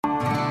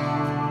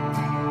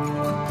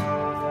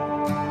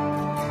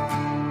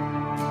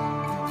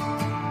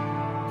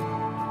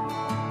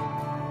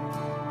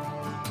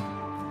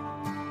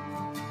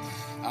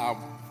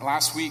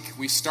last week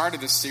we started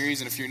this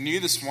series, and if you're new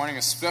this morning,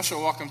 a special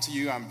welcome to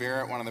you. I'm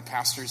Barrett, one of the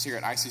pastors here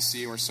at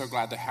ICC. We're so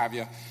glad to have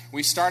you.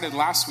 We started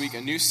last week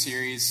a new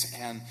series,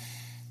 and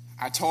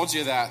I told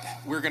you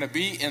that we're going to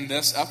be in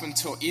this up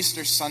until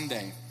Easter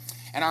Sunday.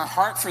 And our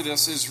heart for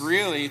this is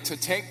really to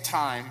take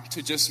time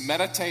to just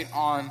meditate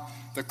on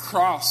the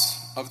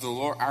cross of the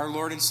Lord, our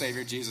Lord and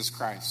Savior, Jesus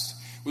Christ.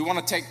 We want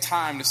to take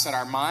time to set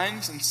our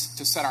minds and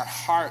to set our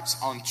hearts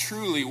on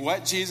truly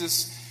what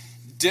Jesus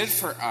did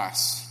for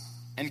us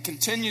and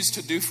continues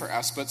to do for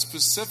us, but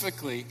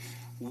specifically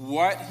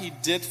what he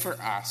did for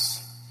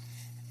us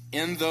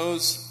in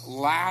those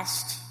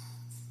last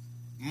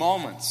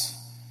moments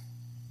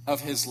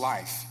of his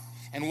life,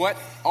 and what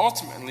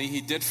ultimately he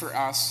did for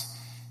us,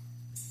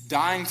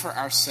 dying for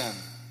our sin,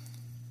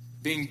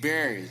 being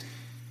buried,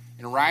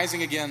 and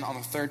rising again on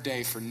the third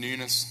day for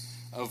newness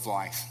of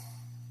life.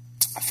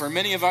 For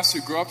many of us who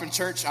grew up in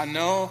church, I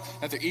know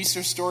that the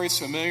Easter story is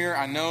familiar.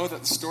 I know that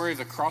the story of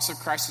the cross of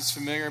Christ is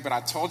familiar, but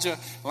I told you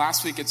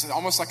last week, it's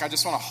almost like I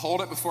just want to hold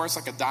it before us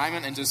like a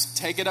diamond and just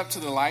take it up to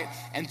the light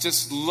and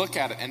just look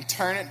at it and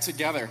turn it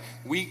together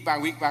week by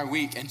week by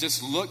week and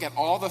just look at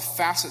all the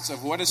facets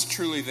of what is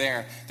truly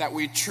there, that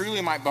we truly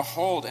might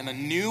behold in a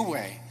new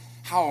way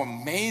how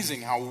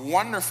amazing, how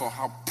wonderful,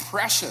 how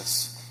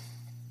precious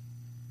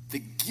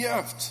the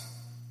gift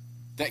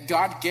that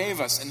God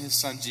gave us in his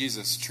son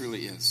Jesus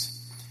truly is.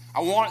 I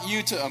want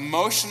you to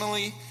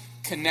emotionally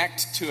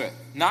connect to it,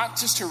 not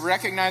just to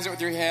recognize it with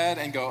your head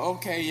and go,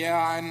 okay, yeah,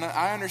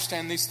 I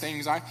understand these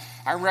things.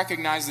 I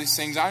recognize these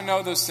things. I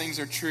know those things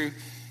are true.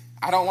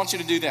 I don't want you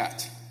to do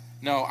that.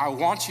 No, I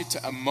want you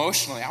to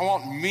emotionally, I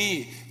want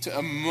me to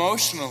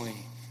emotionally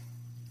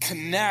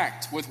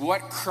connect with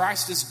what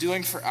Christ is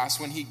doing for us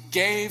when he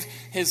gave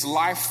his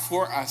life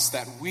for us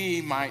that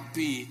we might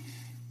be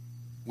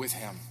with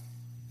him.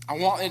 I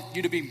want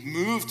you to be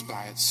moved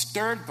by it,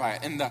 stirred by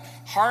it. In the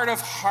heart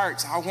of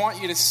hearts, I want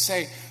you to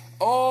say,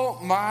 oh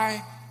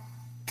my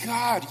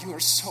God, you are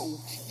so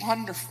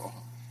wonderful.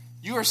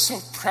 You are so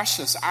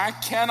precious. I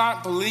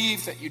cannot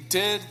believe that you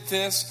did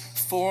this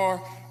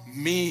for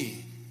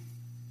me.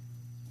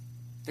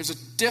 There's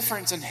a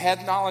difference in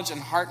head knowledge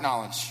and heart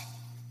knowledge.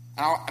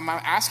 I'm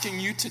asking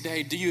you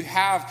today, do you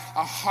have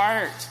a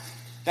heart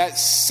that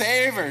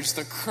savors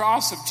the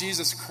cross of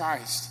Jesus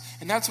Christ?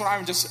 And that's what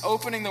I'm just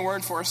opening the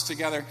word for us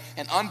together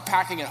and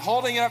unpacking it,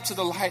 holding it up to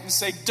the light and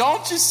say,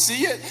 don't you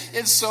see it?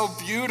 It's so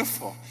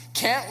beautiful.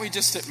 Can't we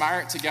just admire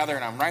it together?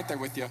 And I'm right there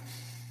with you,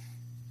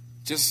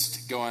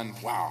 just going,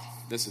 wow,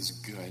 this is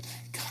good.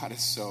 God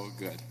is so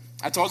good.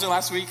 I told you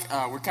last week,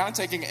 we're kind of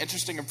taking an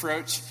interesting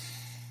approach.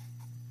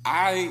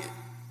 I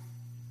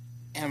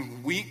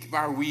am week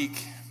by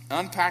week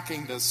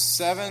unpacking the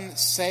 7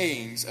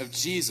 sayings of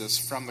Jesus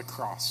from the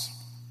cross.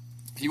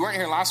 If you weren't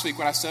here last week,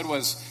 what I said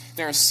was,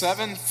 there are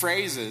 7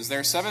 phrases, there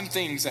are 7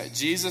 things that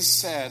Jesus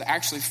said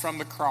actually from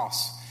the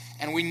cross.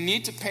 And we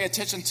need to pay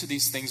attention to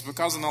these things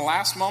because in the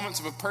last moments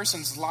of a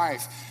person's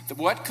life,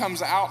 what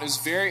comes out is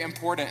very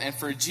important. And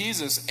for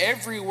Jesus,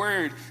 every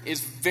word is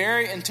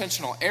very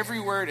intentional.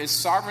 Every word is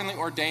sovereignly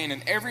ordained,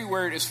 and every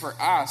word is for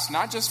us,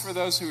 not just for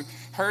those who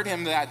heard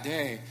him that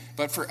day,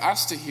 but for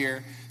us to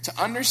hear,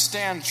 to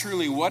understand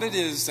truly what it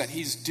is that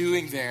he's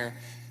doing there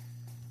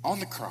on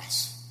the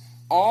cross.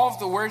 All of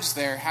the words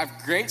there have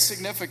great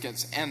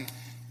significance and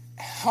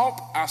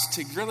help us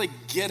to really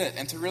get it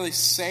and to really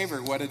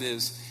savor what it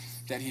is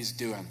that he's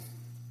doing.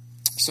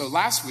 So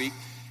last week,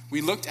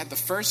 we looked at the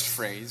first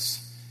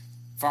phrase,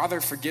 Father,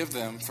 forgive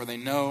them, for they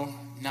know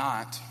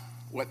not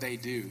what they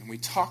do. And we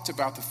talked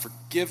about the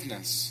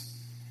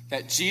forgiveness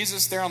that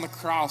Jesus there on the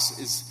cross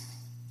is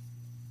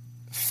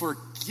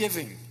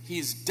forgiving.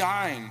 He's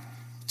dying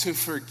to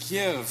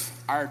forgive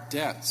our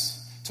debts,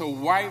 to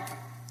wipe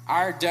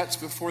our debts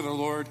before the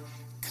Lord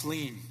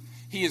clean.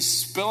 He is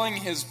spilling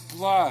his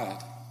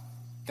blood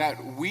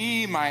that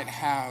we might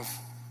have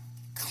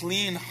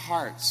clean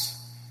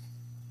hearts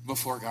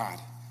before God.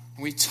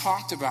 And we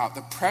talked about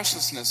the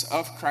preciousness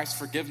of Christ's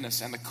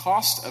forgiveness and the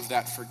cost of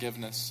that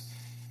forgiveness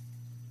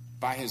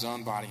by his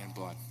own body and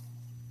blood.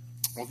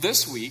 Well,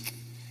 this week,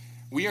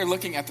 we are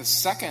looking at the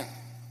second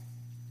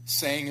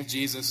saying of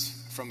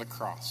Jesus from the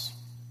cross.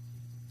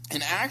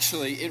 And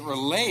actually, it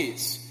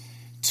relates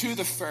to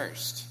the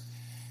first.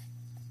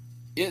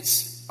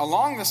 It's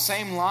along the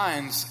same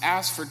lines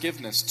as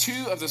forgiveness.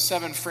 2 of the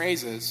 7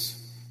 phrases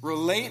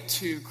relate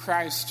to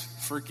Christ's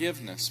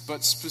forgiveness.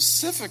 But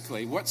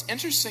specifically, what's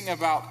interesting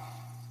about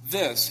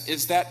this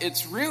is that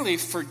it's really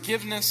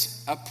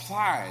forgiveness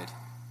applied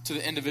to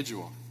the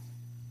individual.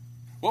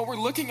 What we're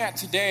looking at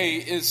today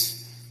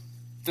is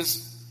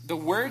the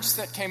words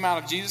that came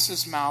out of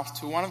Jesus'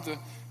 mouth to one of the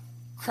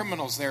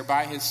criminals there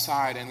by his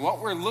side. And what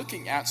we're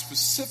looking at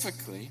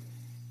specifically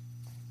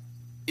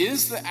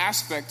is the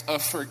aspect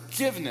of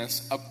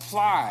forgiveness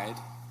applied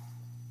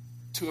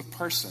to a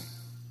person.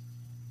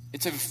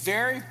 It's a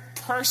very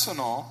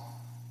personal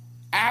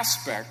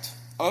aspect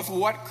of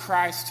what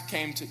Christ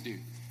came to do.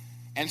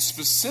 And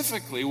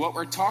specifically, what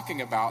we're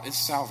talking about is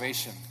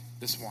salvation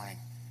this morning.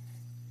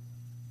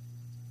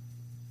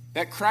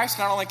 That Christ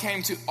not only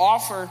came to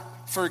offer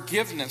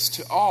forgiveness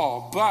to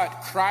all,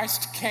 but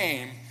Christ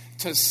came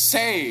to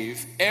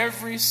save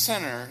every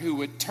sinner who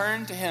would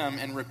turn to him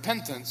in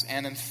repentance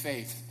and in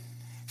faith.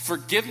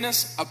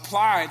 Forgiveness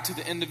applied to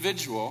the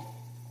individual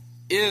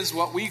is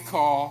what we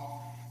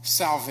call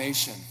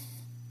salvation.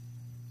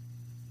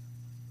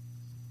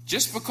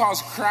 Just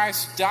because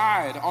Christ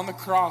died on the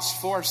cross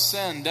for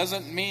sin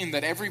doesn't mean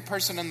that every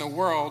person in the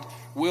world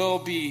will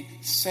be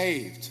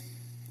saved.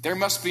 There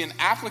must be an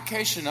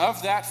application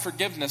of that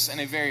forgiveness in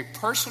a very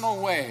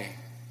personal way,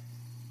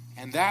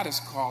 and that is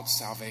called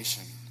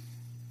salvation.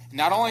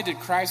 Not only did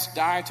Christ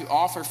die to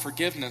offer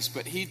forgiveness,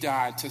 but he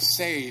died to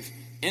save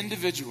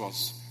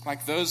individuals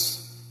like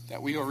those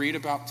that we will read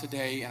about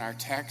today in our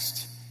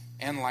text,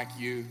 and like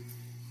you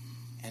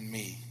and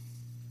me.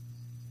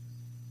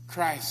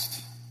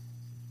 Christ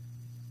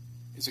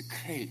is a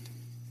great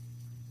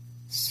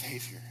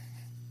Savior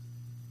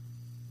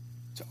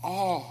to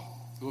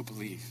all who will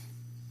believe.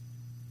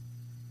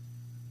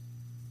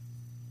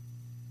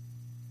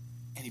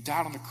 And he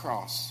died on the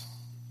cross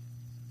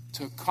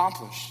to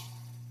accomplish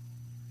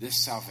this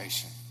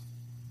salvation.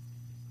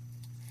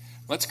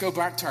 Let's go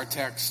back to our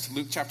text,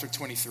 Luke chapter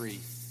 23.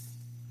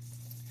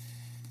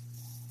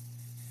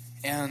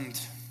 And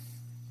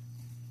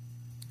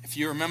if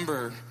you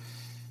remember,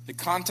 the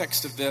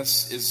context of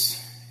this is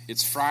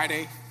it's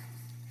Friday.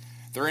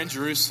 They're in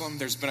Jerusalem.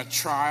 There's been a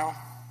trial.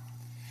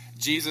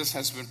 Jesus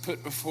has been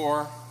put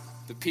before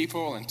the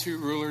people and two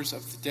rulers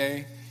of the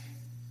day.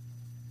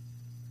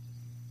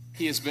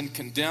 He has been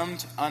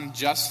condemned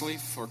unjustly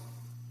for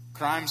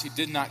crimes he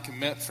did not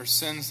commit, for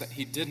sins that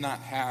he did not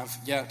have.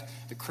 Yet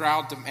the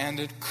crowd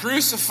demanded,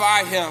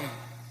 "Crucify him!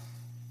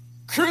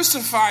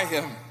 Crucify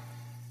him!"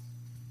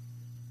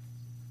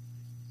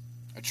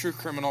 A true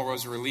criminal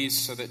was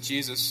released so that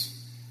Jesus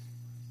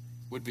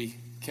would be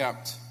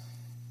kept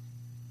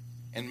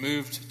and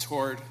moved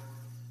toward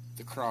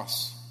the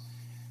cross.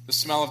 The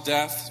smell of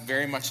death is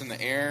very much in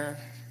the air.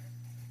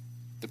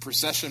 The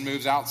procession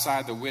moves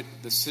outside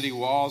the city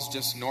walls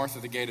just north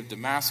of the gate of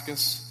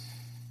Damascus.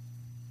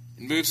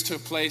 It moves to a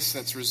place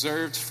that's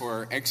reserved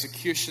for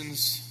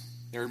executions.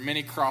 There are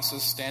many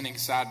crosses standing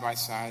side by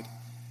side.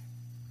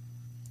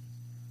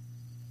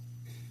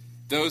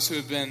 Those who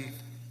have been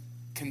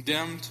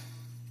condemned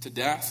to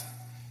death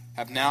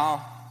have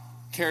now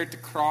carried the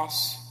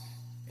cross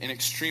in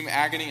extreme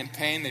agony and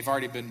pain. They've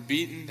already been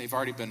beaten. They've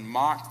already been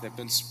mocked. They've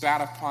been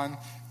spat upon.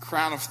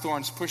 Crown of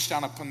thorns pushed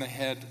down upon the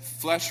head.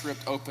 Flesh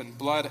ripped open.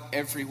 Blood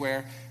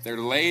everywhere. They're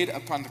laid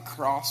upon the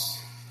cross.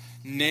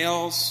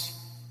 Nails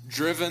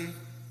driven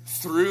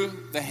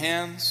through the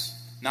hands.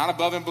 Not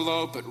above and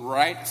below, but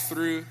right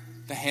through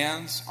the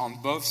hands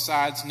on both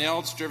sides.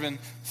 Nails driven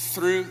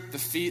through the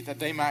feet that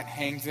they might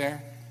hang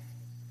there.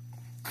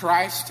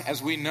 Christ,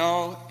 as we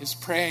know, is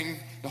praying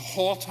the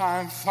whole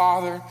time,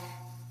 "Father,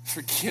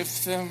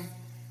 forgive them,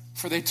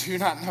 for they do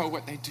not know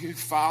what they do.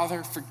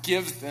 Father,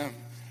 forgive them,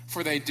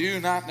 for they do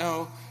not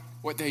know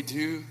what they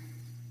do."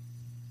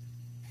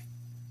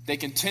 They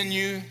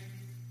continue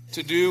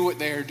to do what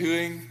they are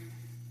doing.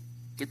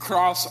 The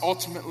cross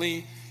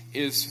ultimately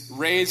is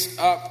raised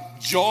up,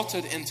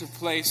 jolted into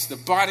place. The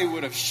body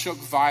would have shook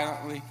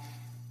violently.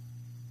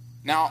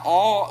 Now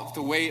all of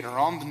the weight are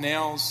on the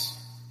nails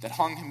that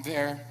hung him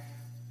there.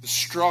 The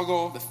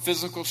struggle, the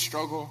physical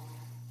struggle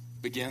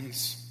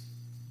begins.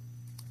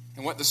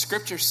 And what the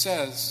scripture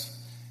says,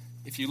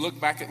 if you look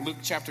back at Luke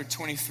chapter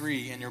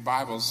 23 in your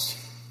Bibles,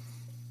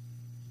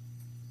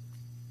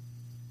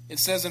 it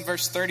says in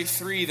verse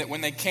 33 that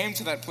when they came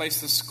to that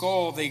place, the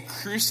skull, they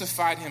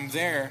crucified him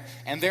there,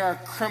 and there are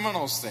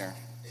criminals there,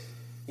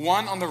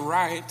 one on the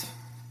right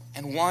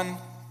and one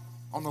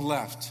on the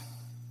left.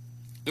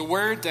 The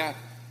word that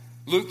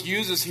Luke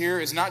uses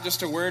here is not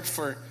just a word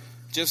for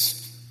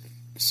just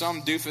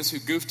some doofus who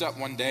goofed up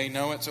one day.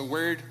 No, it's a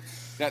word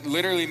that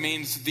literally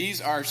means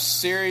these are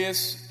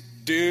serious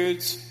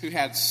dudes who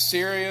had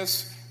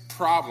serious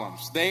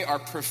problems. They are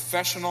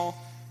professional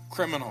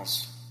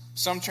criminals.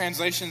 Some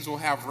translations will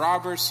have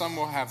robbers, some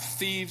will have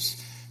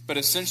thieves, but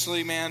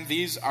essentially, man,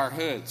 these are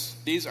hoods.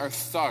 These are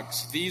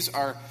thugs. These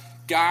are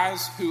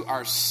guys who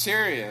are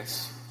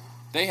serious.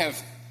 They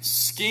have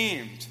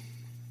schemed.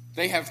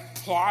 They have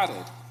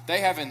plotted.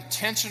 They have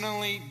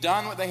intentionally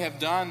done what they have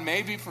done,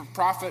 maybe for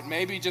profit,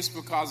 maybe just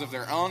because of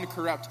their own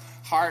corrupt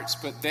hearts,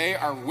 but they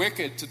are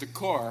wicked to the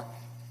core,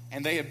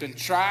 and they have been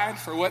tried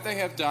for what they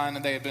have done,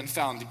 and they have been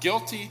found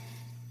guilty.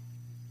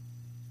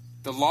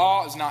 The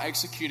law is now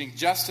executing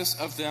justice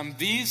of them.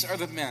 These are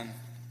the men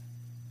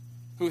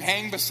who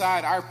hang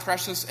beside our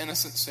precious,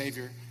 innocent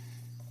Savior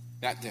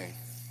that day.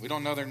 We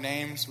don't know their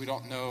names. We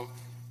don't know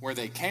where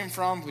they came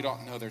from. We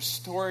don't know their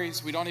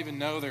stories. We don't even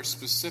know their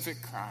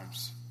specific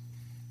crimes.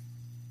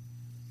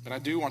 But I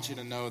do want you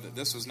to know that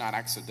this was not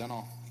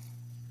accidental.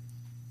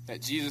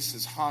 That Jesus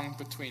is hung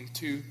between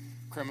two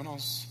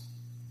criminals.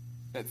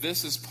 That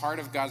this is part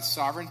of God's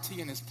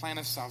sovereignty and his plan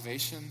of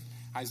salvation.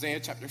 Isaiah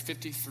chapter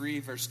 53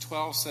 verse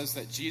 12 says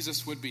that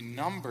Jesus would be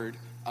numbered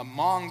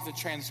among the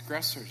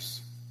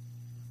transgressors.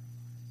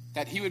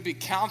 That he would be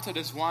counted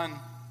as one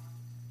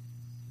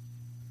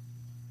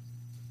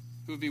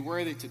who would be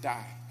worthy to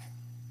die.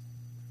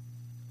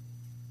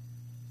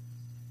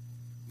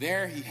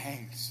 There he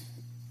hangs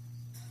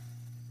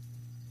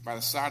by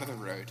the side of the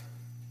road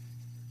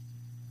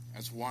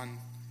as one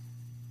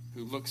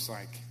who looks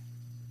like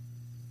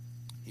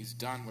he's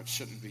done what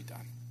shouldn't be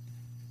done.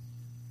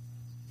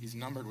 He's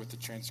numbered with the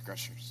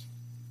transgressors.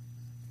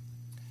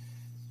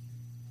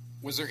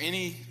 Was there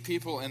any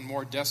people in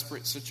more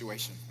desperate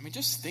situation? I mean,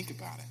 just think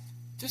about it.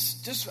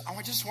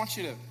 I just want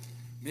you to,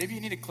 maybe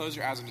you need to close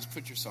your eyes and just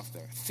put yourself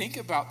there. Think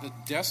about the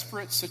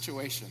desperate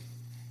situation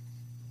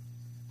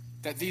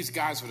that these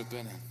guys would have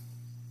been in.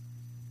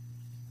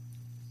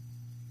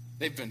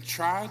 They've been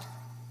tried,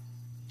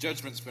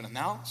 judgment's been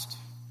announced,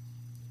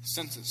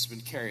 sentence has been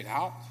carried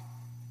out,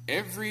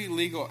 every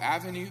legal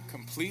avenue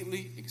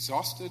completely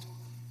exhausted,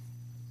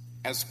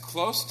 as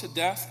close to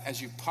death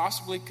as you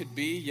possibly could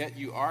be, yet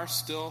you are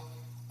still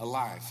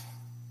alive.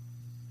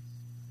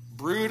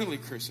 Brutally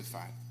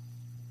crucified,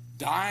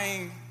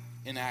 dying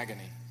in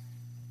agony.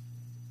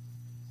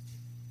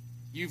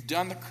 You've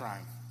done the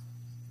crime.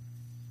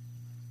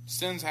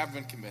 Sins have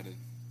been committed.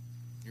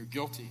 You're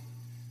guilty,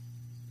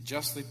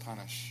 justly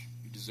punished.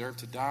 You deserve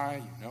to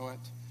die, you know it.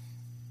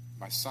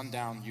 By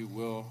sundown, you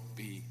will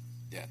be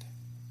dead.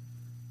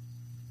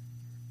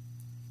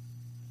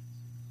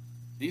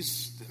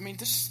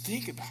 Just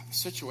think about the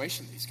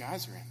situation these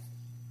guys are in.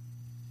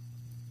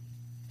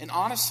 And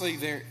honestly,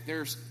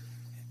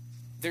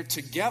 they're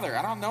together.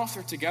 I don't know if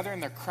they're together in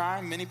their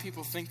crime. Many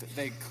people think that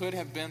they could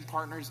have been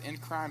partners in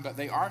crime, but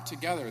they are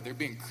together. They're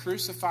being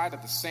crucified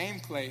at the same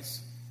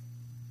place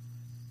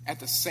at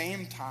the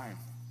same time.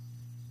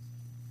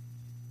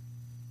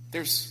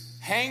 They're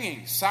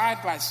hanging side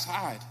by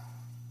side.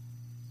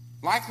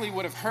 Likely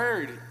would have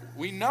heard,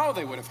 we know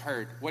they would have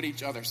heard what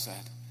each other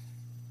said.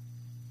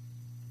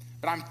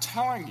 But I'm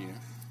telling you,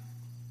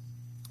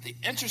 the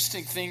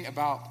interesting thing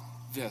about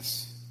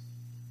this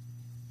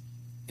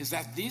is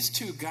that these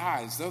two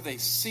guys, though they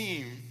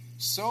seem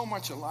so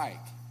much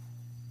alike,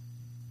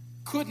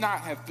 could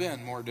not have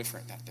been more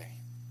different that day.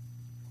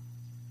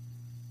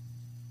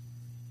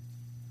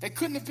 They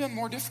couldn't have been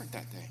more different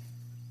that day.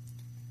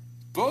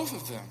 Both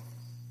of them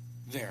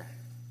there,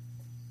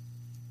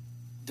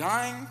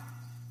 dying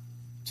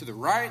to the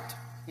right,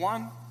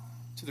 one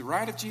to the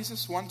right of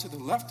Jesus, one to the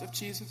left of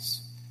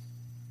Jesus,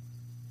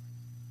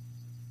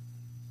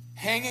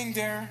 hanging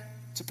there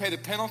to pay the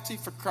penalty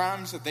for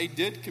crimes that they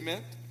did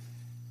commit,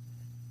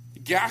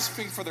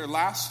 gasping for their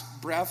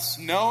last breaths,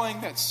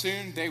 knowing that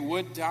soon they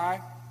would die.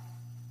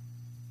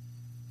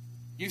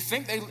 You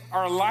think they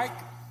are alike?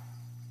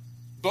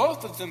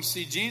 Both of them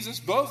see Jesus,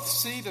 both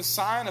see the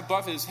sign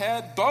above his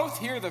head, both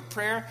hear the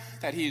prayer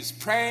that he is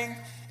praying,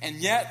 and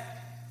yet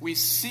we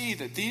see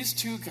that these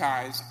two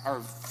guys are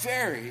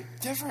very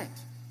different.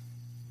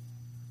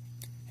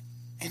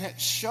 And it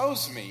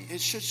shows me,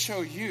 it should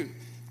show you,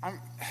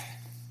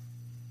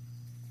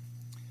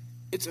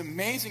 it's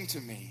amazing to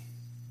me.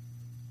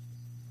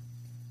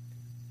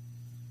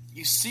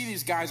 You see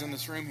these guys in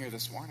this room here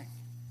this morning.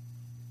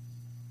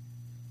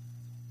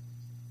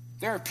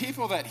 There are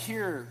people that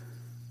hear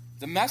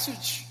the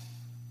message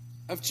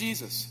of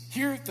Jesus,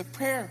 hear the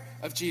prayer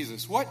of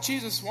Jesus, what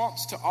Jesus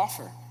wants to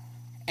offer,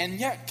 and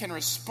yet can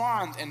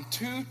respond in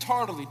two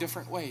totally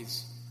different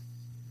ways.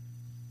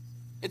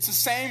 It's the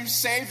same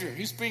Savior.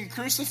 He's being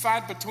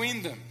crucified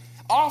between them,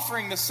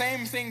 offering the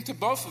same thing to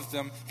both of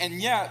them, and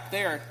yet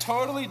they are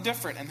totally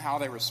different in how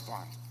they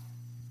respond.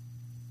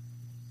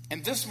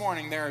 And this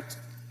morning, there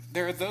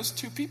are those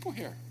two people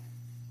here.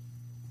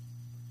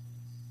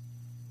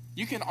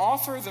 You can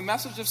offer the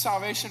message of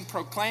salvation,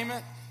 proclaim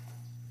it,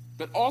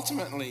 but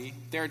ultimately,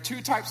 there are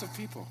two types of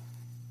people,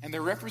 and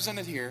they're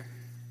represented here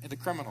as the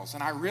criminals.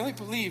 And I really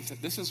believe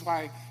that this is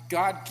why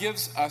God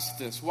gives us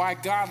this, why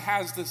God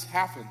has this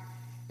happen,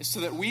 is so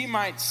that we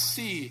might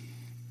see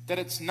that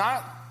it's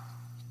not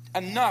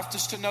enough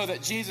just to know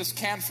that Jesus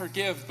can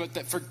forgive, but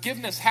that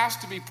forgiveness has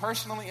to be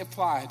personally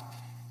applied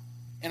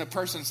in a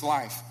person's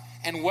life.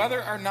 And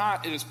whether or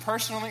not it is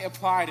personally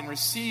applied and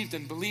received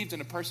and believed in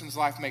a person's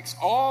life makes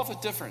all the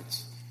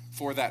difference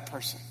for that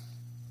person.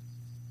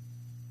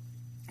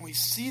 And we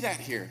see that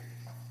here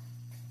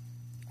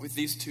with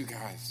these two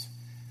guys.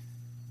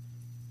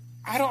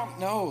 I don't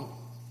know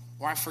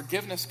why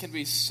forgiveness can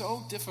be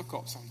so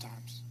difficult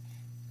sometimes.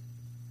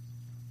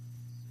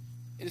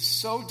 It is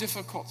so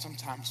difficult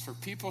sometimes for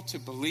people to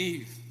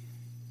believe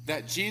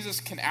that Jesus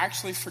can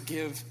actually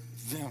forgive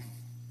them.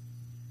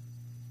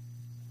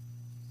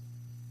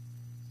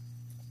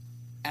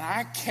 And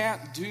I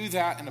can't do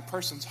that in a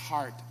person's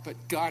heart, but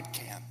God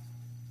can.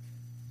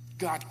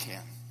 God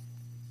can.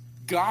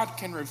 God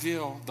can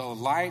reveal the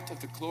light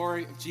of the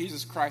glory of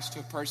Jesus Christ to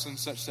a person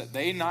such that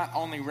they not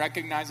only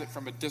recognize it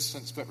from a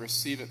distance, but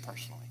receive it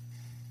personally.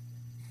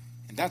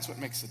 And that's what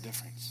makes the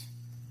difference.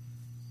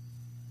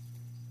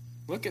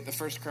 Look at the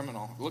first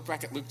criminal. Look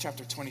back at Luke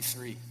chapter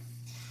 23.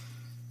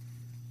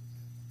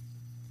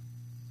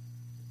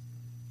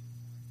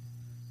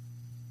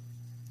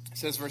 It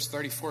says, verse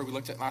 34, we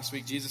looked at last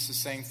week, Jesus is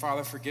saying,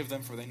 Father, forgive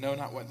them, for they know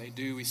not what they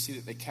do. We see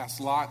that they cast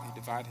lot, they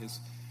divide his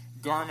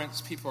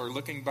garments. People are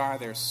looking by,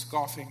 they're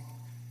scoffing.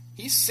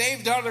 He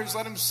saved others,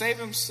 let him save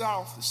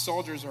himself. The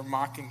soldiers are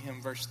mocking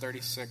him, verse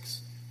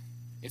 36.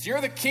 If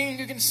you're the king,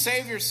 you can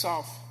save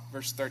yourself,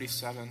 verse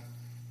 37.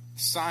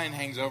 The sign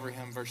hangs over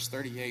him, verse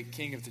 38,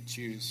 King of the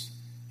Jews.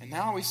 And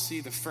now we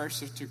see the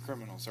first of two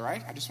criminals, all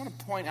right? I just want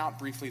to point out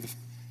briefly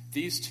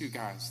these two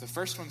guys. The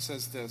first one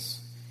says this,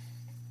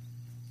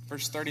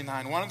 verse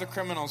 39, one of the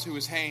criminals who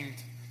was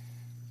hanged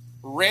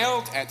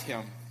railed at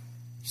him,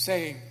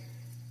 saying,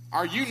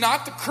 are you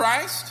not the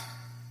Christ?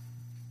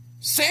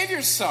 Save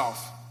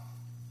yourself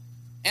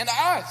and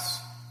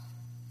us.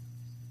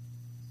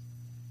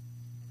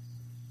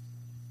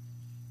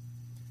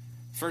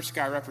 First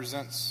guy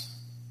represents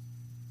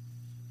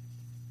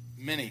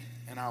many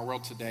in our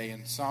world today,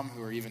 and some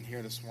who are even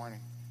here this morning.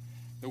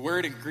 The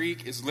word in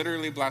Greek is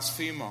literally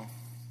blasphemo.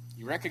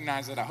 You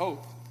recognize it, I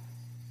hope.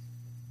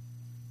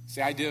 It's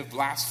the idea of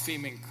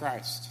blaspheming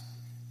Christ,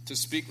 to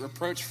speak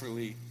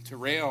reproachfully, to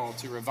rail,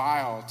 to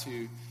revile,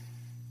 to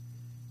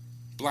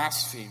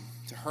blaspheme,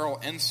 to hurl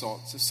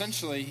insults.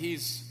 Essentially,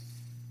 he's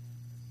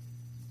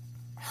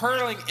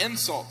hurling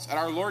insults at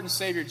our Lord and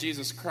Savior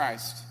Jesus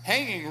Christ,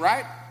 hanging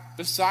right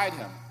beside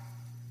him.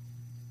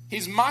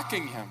 He's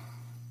mocking him.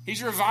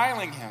 He's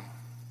reviling him.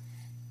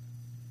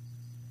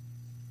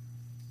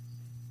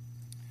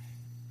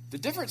 The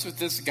difference with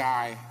this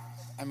guy,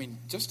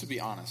 just to be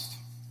honest,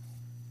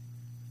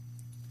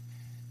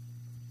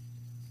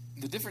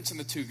 the difference in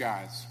the two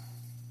guys.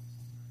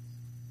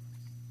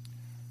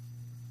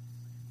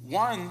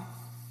 One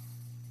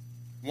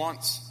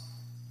wants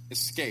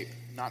escape,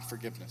 not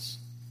forgiveness.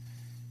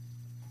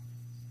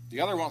 The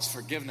other wants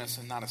forgiveness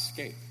and not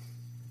escape.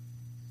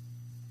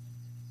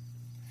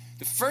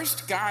 The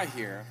first guy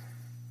here,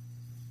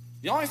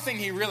 the only thing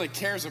he really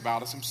cares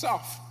about is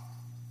himself.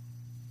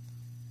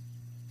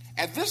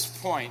 At this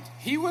point,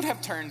 he would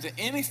have turned to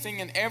anything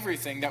and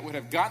everything that would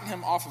have gotten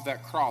him off of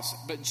that cross.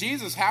 But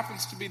Jesus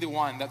happens to be the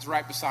one that's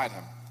right beside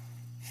him.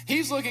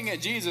 He's looking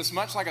at Jesus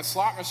much like a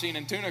slot machine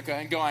in Tunica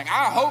and going,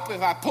 I hope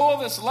if I pull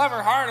this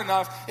lever hard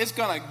enough, it's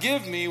going to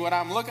give me what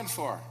I'm looking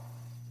for.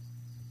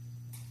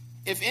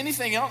 If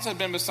anything else had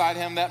been beside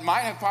him that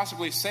might have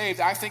possibly saved,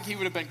 I think he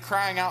would have been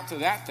crying out to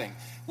that thing.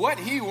 What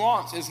he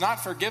wants is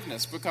not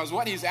forgiveness, because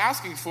what he's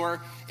asking for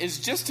is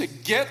just to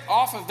get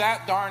off of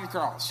that darn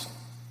cross.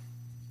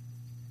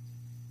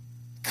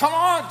 Come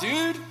on,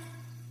 dude.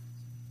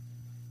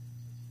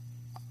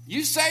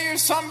 You say you're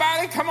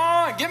somebody? Come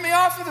on, get me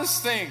off of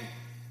this thing.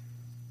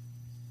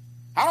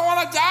 I don't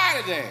want to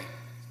die today.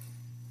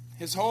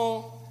 His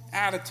whole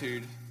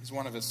attitude is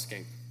one of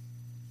escape.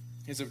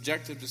 His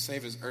objective to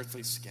save his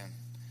earthly skin.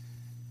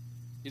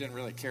 He didn't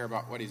really care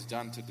about what he's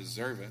done to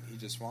deserve it. He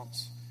just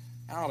wants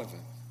out of it.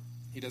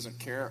 He doesn't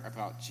care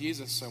about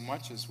Jesus so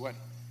much as what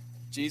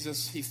he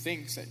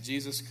thinks that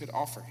Jesus could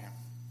offer him.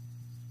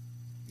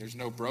 There's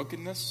no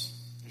brokenness.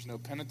 There's no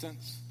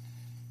penitence.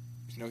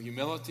 There's no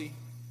humility.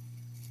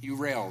 He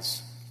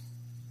rails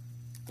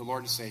the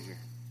Lord and Savior.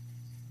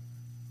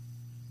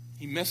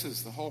 He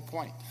misses the whole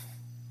point.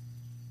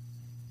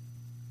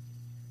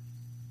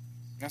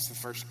 That's the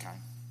first kind.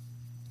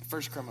 The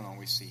first criminal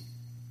we see.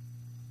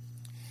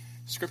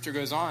 Scripture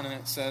goes on and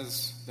it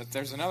says that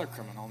there's another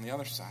criminal on the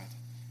other side.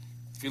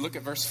 If you look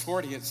at verse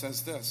 40, it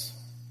says this.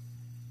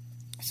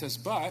 It says,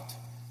 but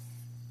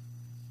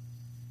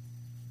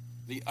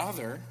the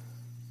other,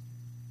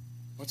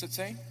 what's it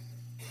say?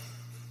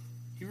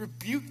 He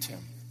rebuked him.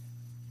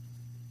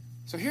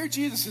 So here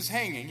Jesus is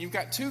hanging. You've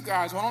got two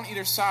guys, one on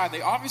either side.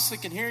 They obviously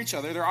can hear each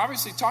other. They're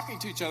obviously talking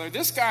to each other.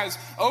 This guy's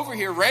over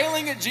here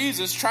railing at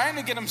Jesus, trying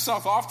to get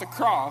himself off the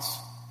cross.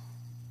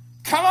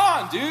 Come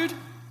on, dude.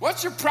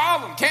 What's your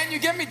problem? Can't you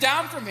get me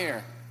down from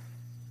here?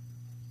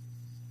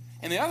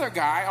 And the other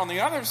guy on the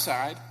other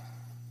side,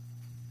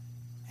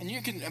 and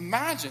you can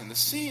imagine the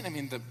scene.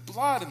 The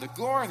blood and the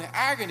gore and the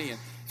agony and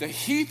the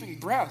heaping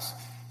breaths.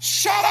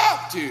 Shut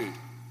up, dude.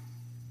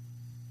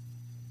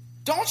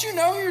 Don't you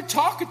know who you're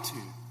talking to?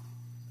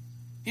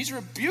 He's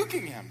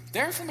rebuking him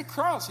there from the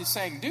cross. He's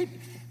saying, dude,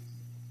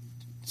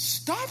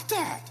 stop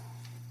that.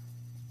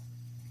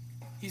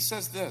 He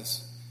says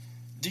this,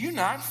 do you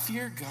not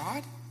fear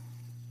God,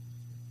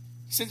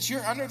 since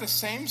you're under the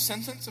same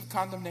sentence of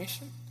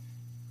condemnation?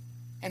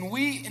 And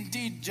we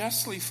indeed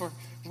justly, for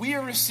we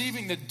are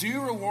receiving the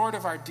due reward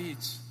of our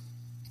deeds.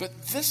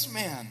 But this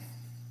man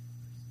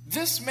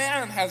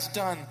has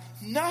done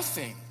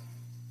nothing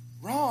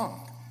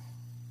wrong.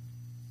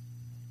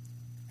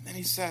 And then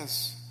he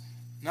says,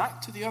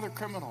 not to the other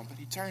criminal, but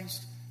he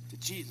turns to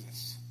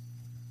Jesus.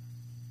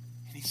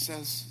 And he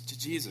says to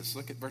Jesus,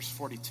 look at verse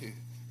 42.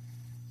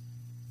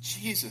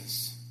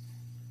 Jesus,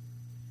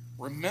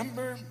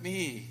 remember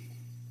me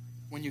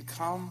when you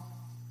come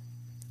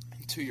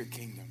into your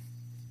kingdom.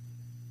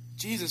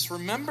 Jesus,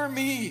 remember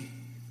me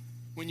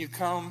when you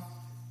come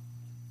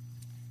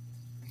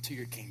into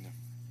your kingdom.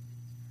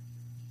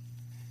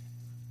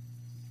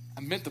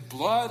 Amid the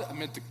blood,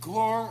 amid the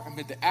gore,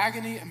 amid the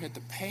agony, amid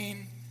the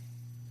pain,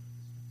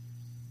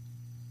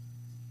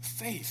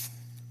 faith.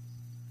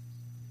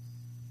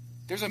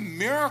 There's a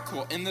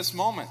miracle in this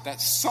moment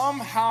that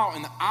somehow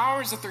in the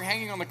hours that they're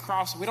hanging on the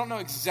cross, we don't know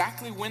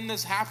exactly when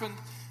this happened,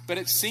 but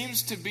it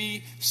seems to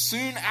be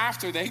soon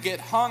after they get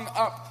hung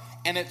up,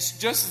 and it's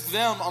just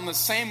them on the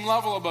same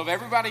level above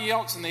everybody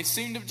else, and they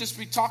seem to just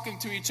be talking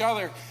to each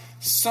other.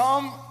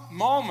 Some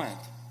moment,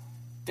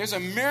 there's a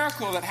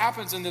miracle that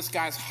happens in this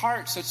guy's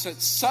heart such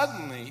that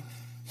suddenly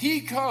he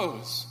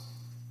goes,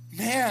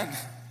 man,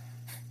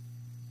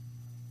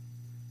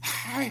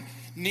 I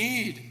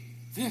need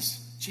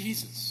this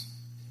Jesus.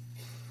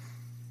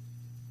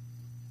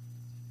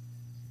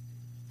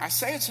 I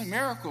say it's a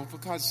miracle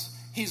because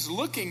he's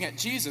looking at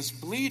Jesus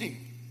bleeding.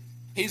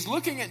 He's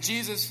looking at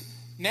Jesus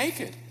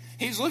naked.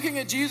 He's looking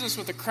at Jesus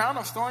with a crown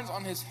of thorns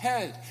on his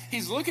head.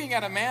 He's looking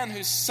at a man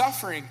who's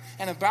suffering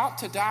and about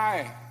to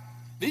die.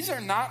 These are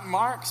not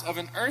marks of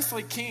an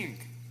earthly king,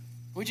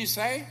 would you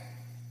say?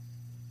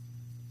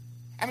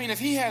 I mean, if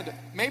he had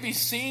maybe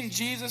seen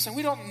Jesus, and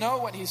we don't know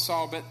what he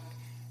saw, but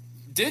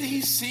did he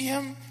see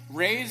him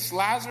raise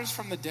Lazarus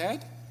from the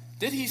dead?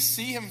 Did he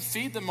see him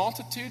feed the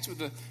multitudes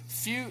with a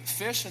few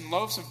fish and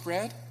loaves of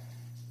bread?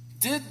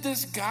 Did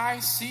this guy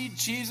see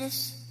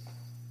Jesus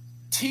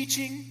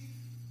teaching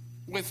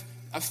with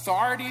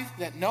authority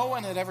that no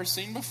one had ever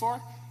seen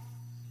before?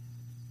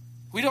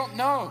 We don't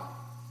know.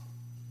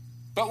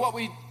 But what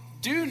we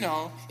do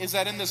know is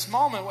that in this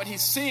moment, what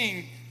he's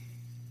seeing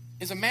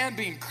is a man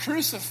being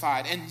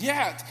crucified, and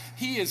yet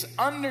he is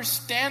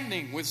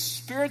understanding with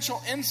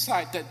spiritual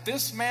insight that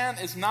this man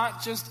is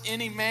not just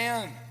any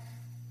man.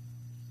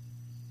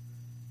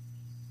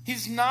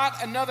 He's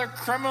not another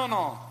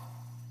criminal.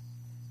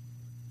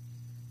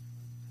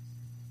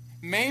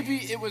 Maybe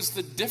it was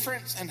the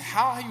difference in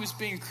how he was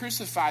being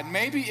crucified.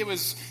 Maybe it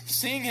was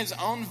seeing his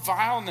own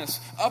vileness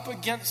up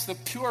against the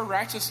pure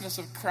righteousness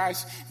of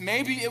Christ.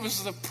 Maybe it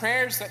was the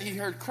prayers that he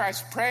heard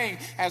Christ praying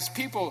as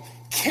people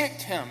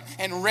kicked him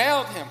and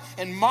railed him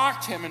and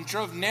mocked him and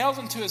drove nails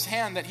into his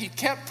hand, that he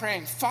kept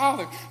praying,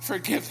 Father,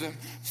 forgive them.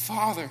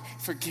 Father,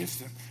 forgive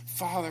them.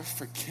 Father,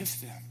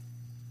 forgive them.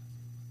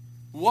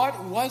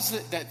 What was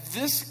it that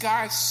this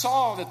guy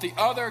saw that the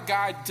other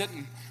guy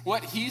didn't?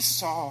 What he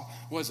saw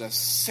was a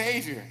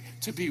Savior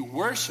to be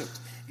worshiped,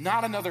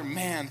 not another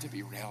man to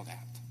be railed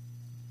at.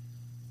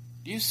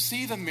 Do you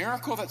see the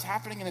miracle that's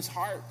happening in his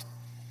heart?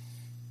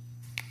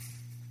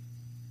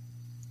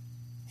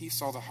 He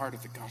saw the heart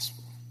of the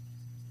gospel.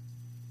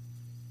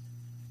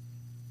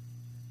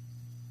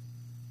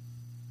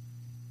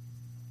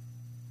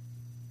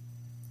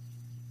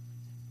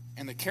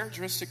 And the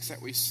characteristics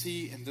that we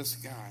see in this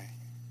guy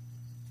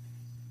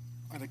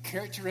are the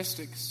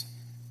characteristics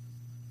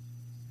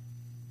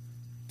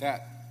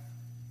that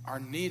are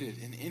needed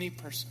in any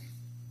person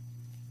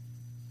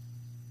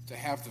to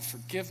have the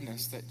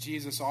forgiveness that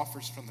Jesus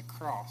offers from the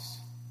cross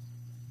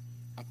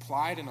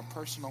applied in a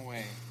personal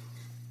way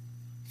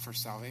for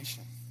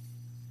salvation.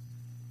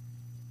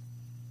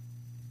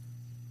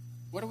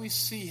 What do we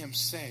see him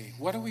say?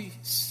 What do we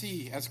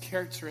see as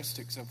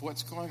characteristics of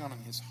what's going on in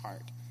his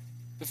heart?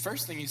 The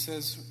first thing he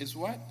says is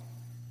what?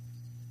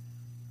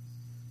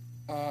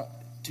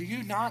 Do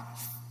you not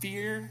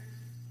fear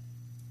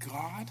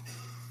God?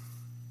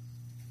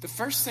 The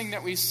first thing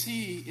that we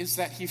see is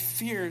that he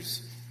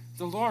fears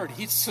the Lord.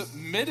 He's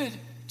submitted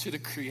to the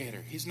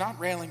Creator. He's not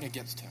railing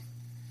against him.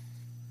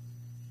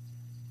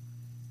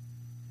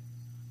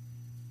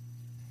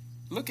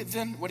 Look at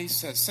then what he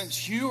says.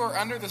 Since you are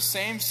under the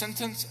same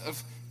sentence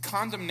of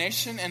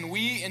condemnation, and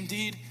we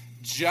indeed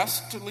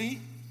justly,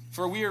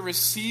 for we are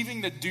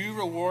receiving the due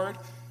reward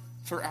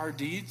for our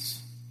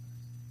deeds.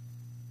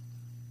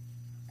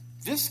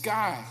 This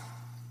guy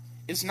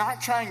is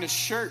not trying to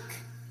shirk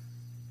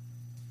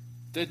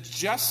the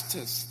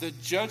justice, the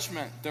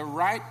judgment, the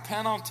right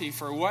penalty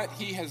for what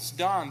he has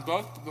done,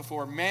 both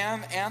before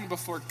man and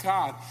before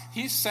God.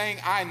 He's saying,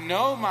 I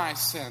know my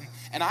sin,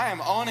 and I am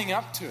owning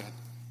up to it.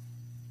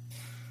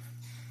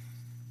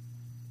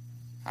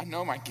 I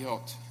know my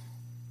guilt.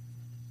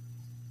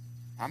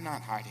 I'm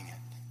not hiding it.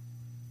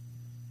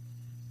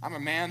 I'm a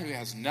man who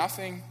has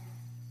nothing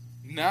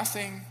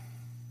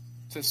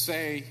to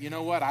say, you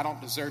know what, I don't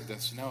deserve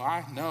this. No,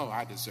 I know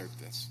I deserve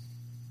this.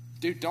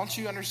 Dude, don't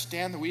you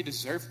understand that we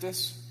deserve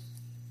this?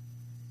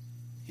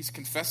 He's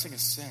confessing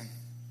his sin.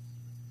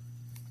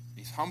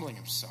 He's humbling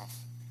himself.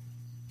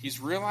 He's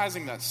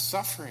realizing that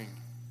suffering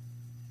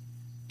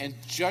and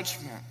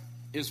judgment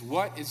is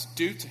what is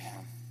due to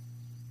him.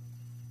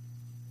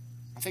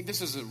 I think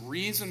this is a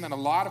reason that a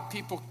lot of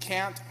people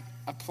can't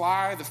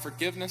apply the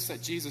forgiveness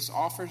that Jesus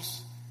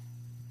offers.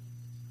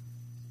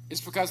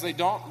 It's because they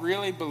don't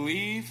really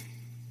believe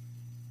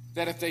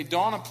that if they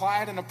don't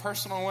apply it in a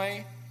personal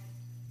way,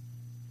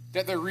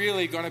 that they're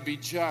really going to be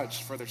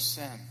judged for their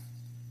sin.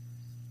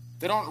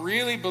 They don't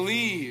really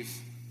believe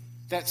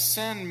that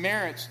sin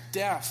merits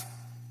death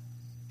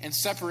and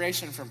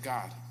separation from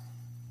God.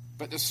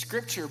 But the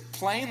scripture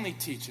plainly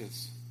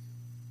teaches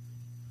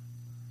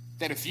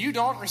that if you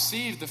don't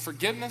receive the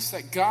forgiveness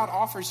that God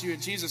offers you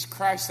in Jesus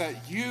Christ,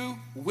 that you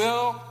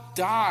will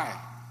die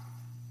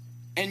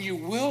and you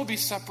will be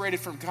separated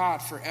from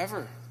God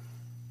forever.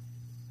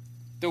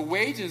 The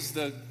wages,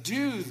 the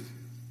due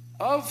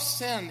of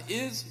sin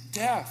is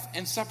death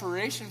and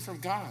separation from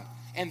God.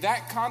 And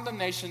that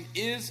condemnation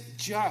is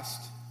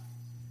just.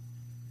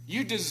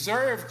 You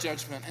deserve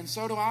judgment, and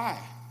so do I.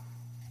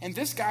 And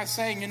this guy's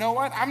saying, you know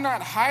what? I'm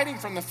not hiding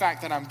from the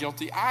fact that I'm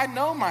guilty. I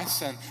know my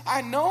sin.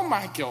 I know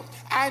my guilt.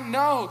 I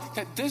know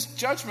that this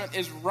judgment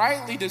is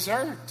rightly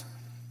deserved.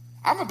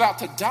 I'm about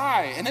to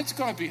die, and it's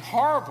going to be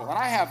horrible, and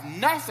I have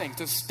nothing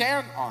to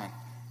stand on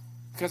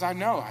because I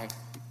know I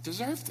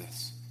deserve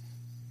this.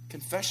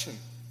 Confession,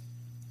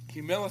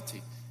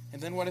 humility.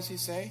 And then what does he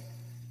say?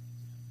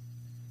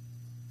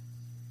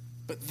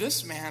 But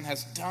this man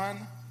has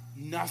done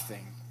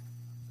nothing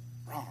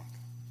wrong.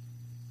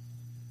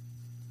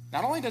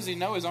 Not only does he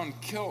know his own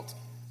guilt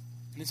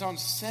and his own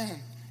sin,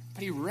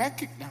 but he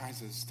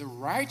recognizes the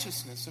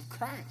righteousness of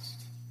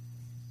Christ.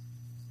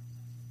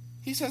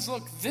 He says,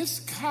 look, this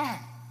guy,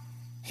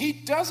 he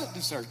doesn't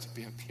deserve to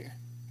be up here.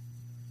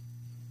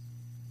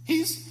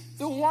 He's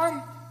the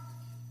one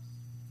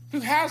who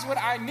has what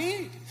I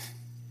need.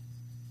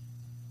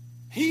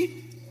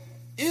 He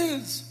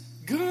is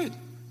good.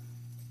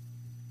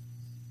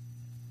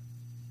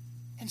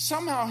 And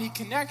somehow he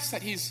connects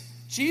that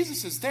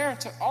Jesus is there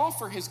to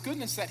offer his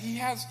goodness, that he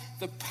has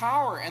the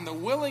power and the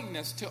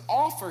willingness to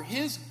offer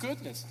his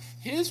goodness,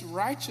 his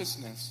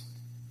righteousness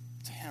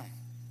to him.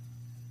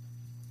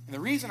 And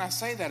the reason I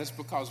say that is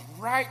because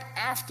right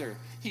after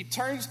he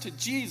turns to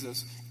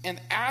Jesus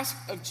and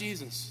asks of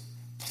Jesus,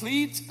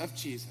 pleads of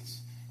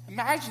Jesus.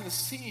 Imagine the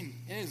scene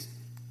in his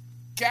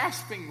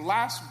gasping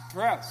last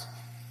breaths.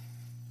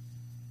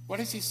 What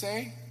does he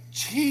say?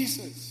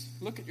 Jesus.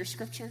 Look at your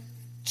scripture.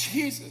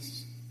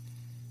 Jesus.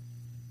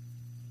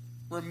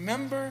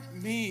 Remember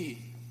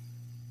me.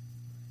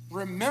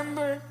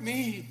 Remember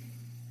me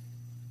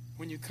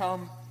when you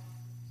come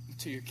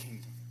into your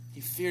kingdom.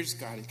 He fears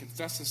God. He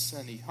confesses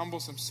sin. He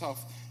humbles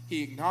himself.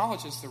 He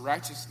acknowledges the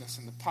righteousness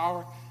and the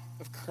power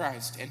of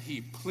Christ. And he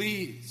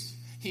pleads.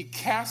 He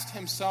casts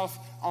himself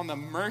on the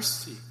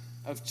mercy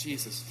of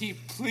Jesus. He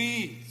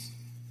pleads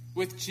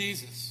with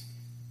Jesus.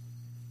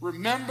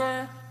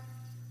 Remember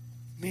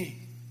me.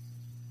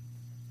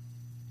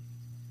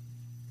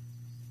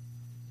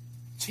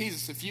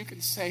 Jesus, if you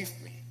can save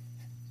me,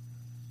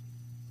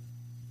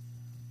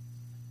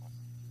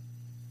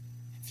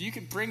 if you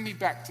can bring me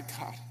back to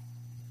God,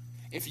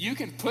 if you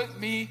can put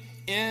me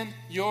in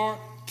your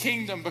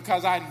kingdom,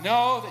 because I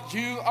know that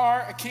you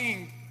are a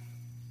king,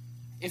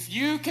 if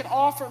you can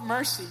offer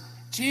mercy,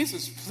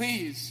 Jesus,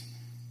 please,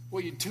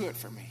 will you do it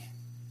for me?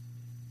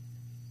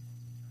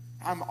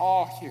 I'm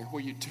all here. Will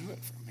you do it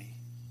for me?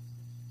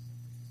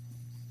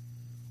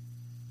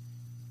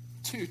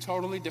 Two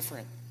totally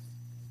different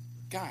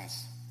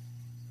guys.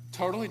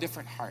 Totally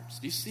different hearts.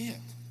 Do you see it?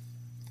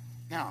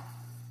 Now,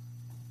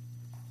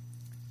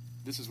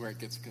 this is where it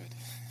gets good.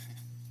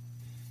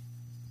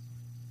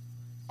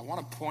 I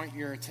want to point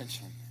your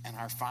attention in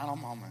our final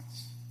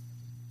moments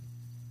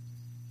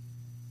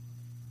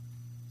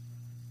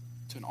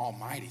to an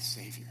almighty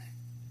Savior.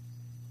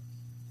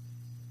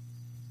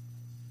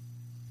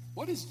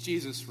 What does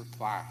Jesus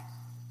reply?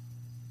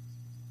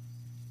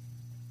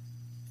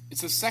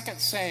 It's the second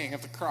saying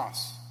of the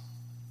cross,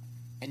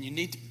 and you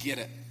need to get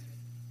it,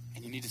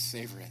 and you need to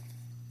savor it.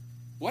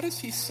 What does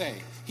he say?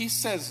 He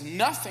says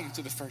nothing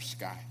to the first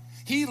guy.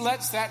 He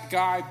lets that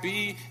guy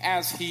be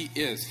as he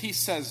is. He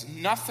says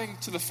nothing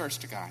to the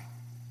first guy.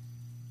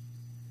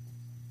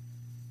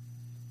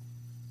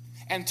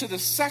 And to the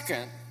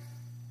second,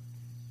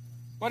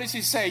 what does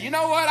he say? You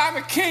know what? I'm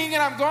a king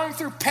and I'm going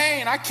through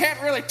pain. I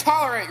can't really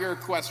tolerate your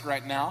request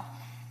right now.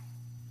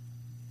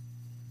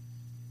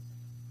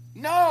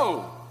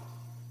 No.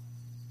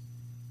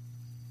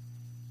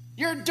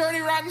 You're a dirty,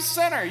 rotten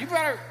sinner. You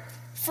better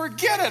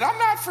forget it. I'm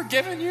not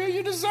forgiving you.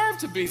 You deserve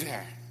to be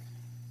there.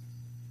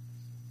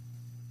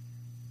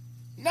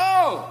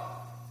 No.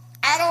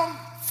 I don't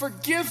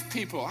forgive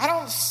people. I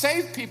don't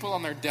save people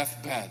on their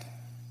deathbed.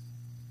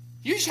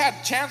 You had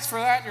a chance for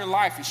that in your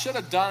life. You should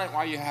have done it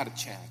while you had a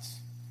chance.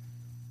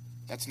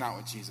 That's not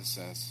what Jesus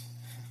says.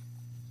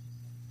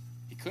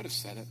 He could have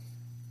said it,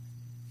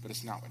 but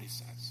it's not what he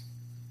says.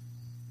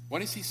 What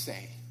does he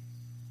say?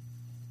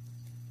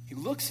 He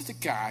looks at the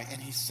guy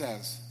and he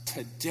says,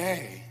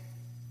 today,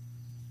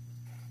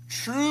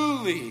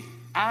 truly,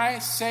 I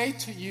say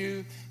to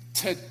you,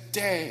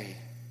 today,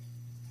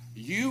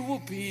 you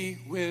will be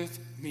with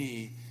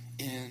me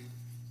in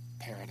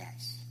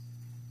paradise.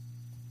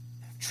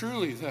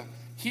 Truly, the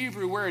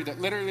Hebrew word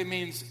that literally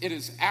means it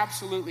is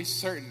absolutely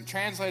certain,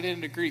 translated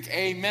into Greek,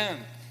 amen.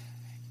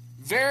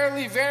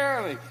 Verily,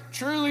 verily,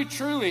 truly,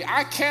 truly.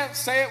 I can't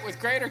say it with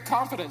greater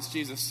confidence,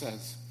 Jesus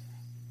says.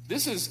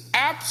 This is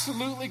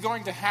absolutely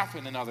going to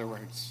happen, in other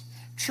words.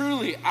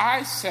 Truly,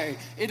 I say,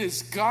 it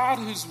is God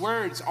whose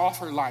words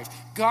offer life.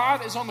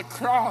 God is on the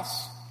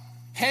cross,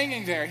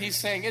 hanging there. He's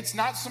saying, it's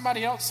not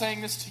somebody else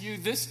saying this to you.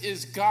 This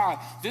is God.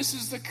 This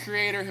is the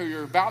Creator who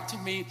you're about to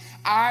meet.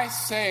 I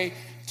say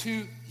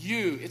to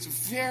you. It's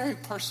very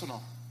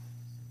personal.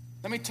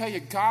 Let me tell you,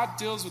 God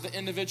deals with the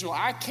individual.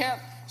 I can't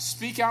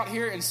speak out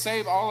here and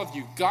save all of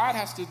you. God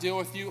has to deal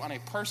with you on a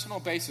personal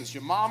basis.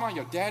 Your mama,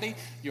 your daddy,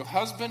 your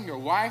husband, your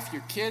wife,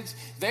 your kids,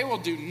 they will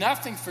do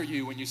nothing for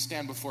you when you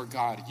stand before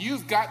God.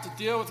 You've got to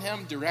deal with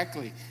him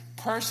directly,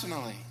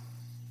 personally.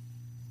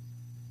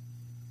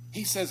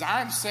 He says,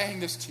 I'm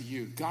saying this to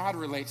you. God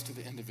relates to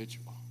the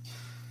individual.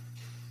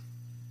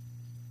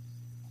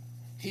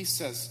 He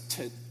says,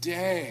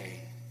 today.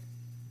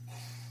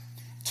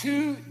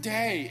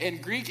 Today.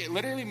 In Greek, it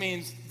literally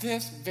means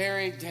this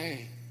very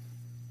day.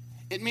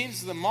 It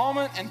means the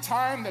moment and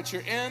time that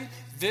you're in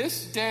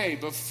this day,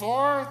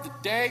 before the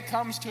day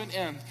comes to an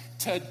end.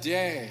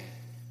 Today.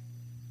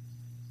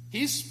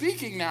 He's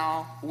speaking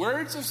now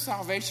words of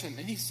salvation,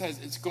 and he says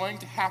it's going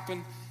to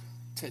happen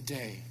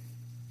today.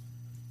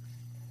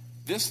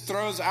 This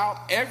throws out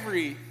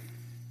every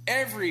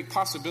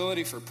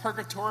possibility for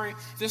purgatory.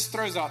 This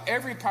throws out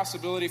every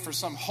possibility for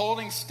some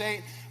holding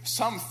state,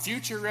 some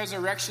future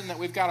resurrection that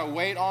we've got to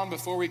wait on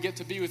before we get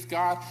to be with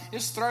God.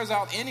 This throws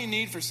out any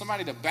need for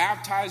somebody to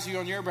baptize you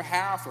on your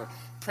behalf or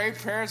pray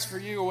prayers for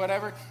you or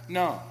whatever.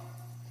 No.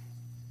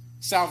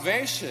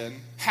 Salvation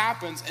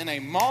happens in a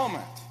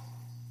moment.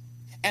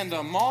 And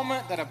the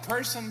moment that a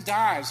person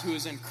dies who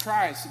is in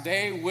Christ,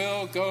 they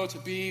will go to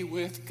be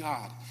with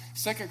God.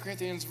 2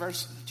 Corinthians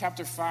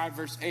chapter 5,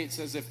 verse 8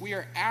 says, if we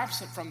are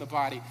absent from the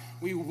body,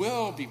 we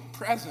will be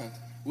present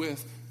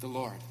with the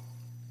Lord.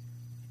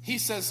 He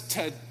says,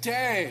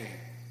 today.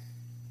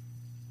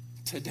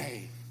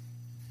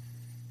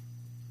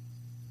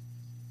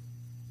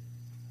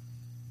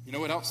 You know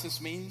what else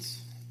this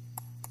means?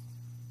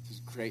 This is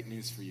great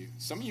news for you.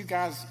 Some of you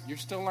guys, you're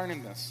still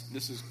learning this.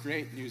 This is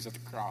great news at the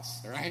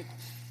cross, all right?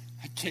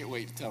 I can't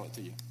wait to tell it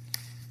to you.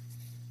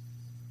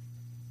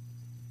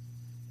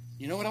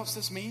 You know what else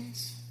this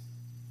means?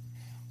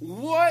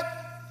 What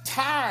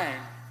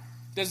time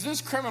does this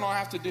criminal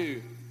have to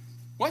do?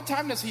 What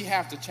time does he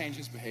have to change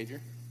his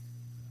behavior?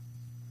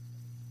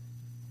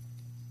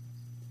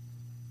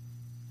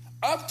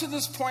 Up to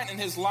this point in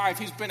his life,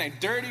 he's been a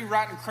dirty,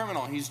 rotten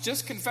criminal. He's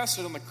just confessed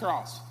it on the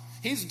cross.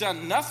 He's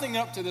done nothing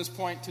up to this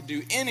point to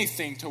do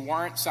anything to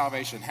warrant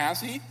salvation.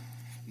 Has he?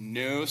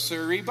 No,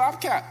 sirree,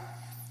 Bobcat.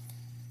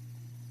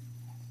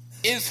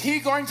 Is he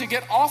going to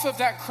get off of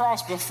that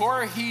cross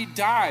before he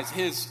dies,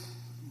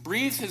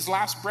 breathes his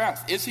last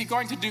breath? Is he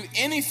going to do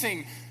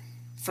anything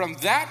from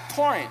that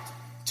point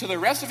to the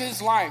rest of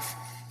his life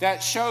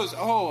that shows,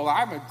 oh, well,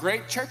 I'm a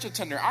great church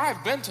attender.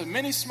 I've been to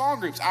many small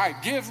groups. I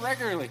give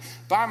regularly.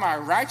 By my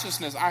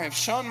righteousness, I have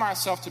shown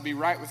myself to be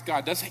right with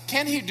God.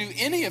 Can he do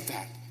any of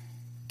that?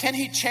 Can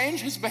he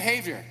change his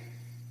behavior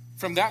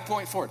from that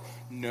point forward?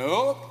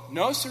 No,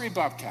 sirree,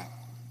 Bobcat.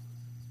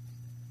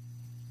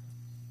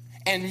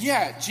 And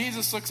yet,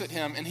 Jesus looks at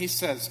him and he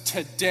says,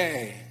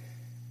 today,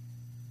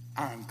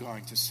 I'm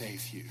going to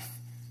save you.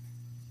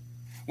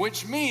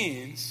 Which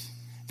means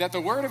that the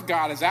word of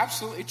God is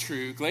absolutely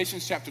true.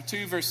 Galatians chapter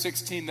 2, verse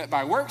 16, that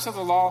by works of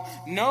the law,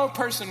 no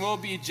person will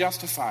be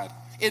justified.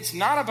 It's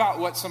not about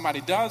what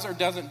somebody does or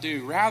doesn't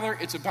do. Rather,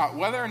 it's about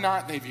whether or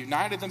not they've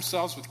united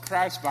themselves with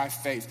Christ by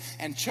faith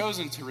and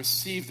chosen to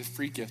receive the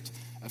free gift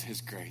of his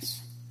grace.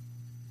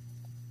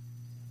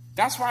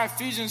 That's why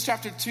Ephesians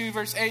chapter 2,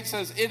 verse 8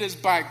 says, it is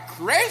by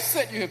grace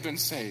that you have been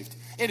saved.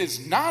 It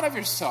is not of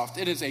yourself.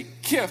 It is a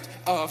gift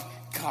of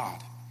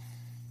God.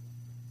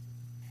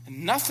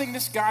 And nothing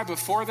this guy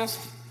before this,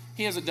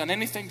 he hasn't done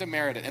anything to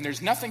merit it. And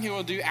there's nothing he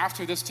will do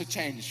after this to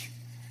change.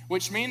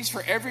 Which means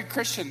for every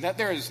Christian that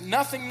there is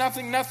nothing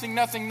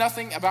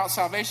about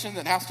salvation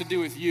that has to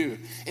do with you.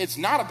 It's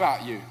not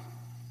about you.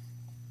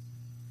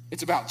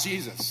 It's about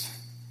Jesus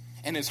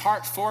and his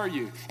heart for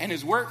you and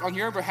his work on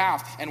your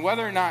behalf and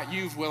whether or not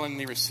you've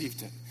willingly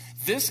received it.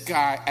 This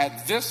guy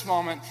at this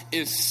moment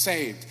is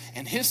saved,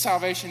 and his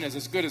salvation is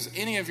as good as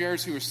any of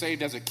yours who were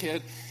saved as a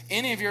kid.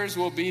 Any of yours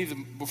will be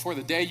before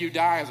the day you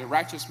die as a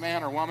righteous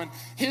man or woman.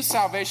 His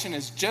salvation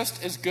is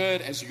just as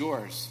good as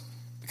yours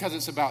because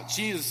it's about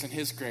Jesus and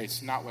his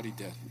grace, not what he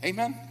did.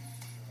 Amen?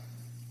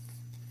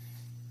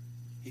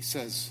 He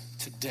says,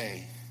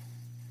 today,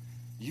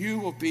 you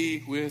will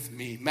be with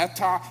me.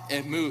 Meta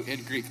emu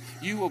in Greek.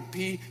 You will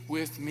be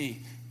with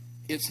me.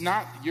 It's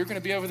not, you're going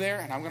to be over there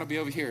and I'm going to be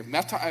over here.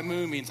 Meta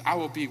emu means I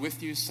will be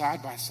with you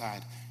side by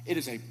side. It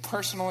is a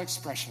personal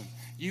expression.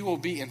 You will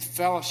be in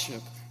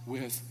fellowship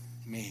with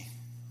me.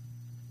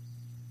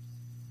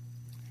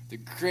 The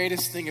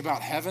greatest thing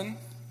about heaven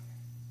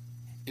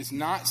is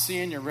not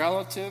seeing your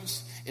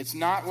relatives. It's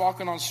not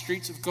walking on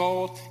streets of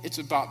gold. It's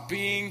about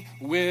being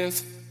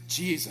with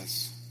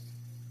Jesus.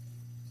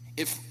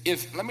 If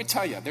let me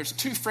tell you, there's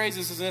two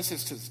phrases in this.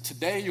 It's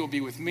today you'll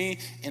be with me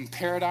in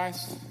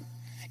paradise.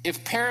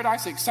 If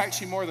paradise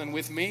excites you more than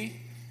with me,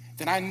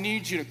 then I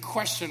need you to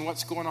question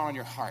what's going on in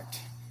your heart.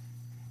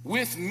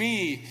 With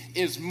me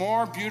is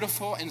more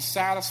beautiful and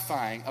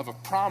satisfying of a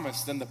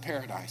promise than the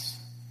paradise.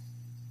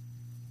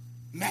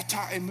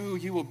 Meta emu,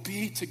 you will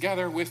be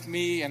together with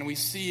me. And we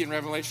see in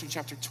Revelation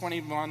chapter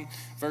 21,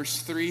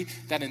 verse 3,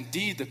 that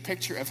indeed the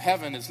picture of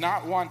heaven is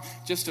not one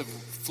just of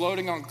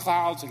floating on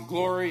clouds and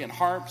glory and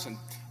harps and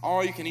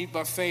all-you-can-eat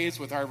buffets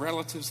with our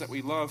relatives that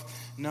we love.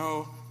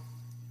 No,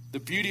 the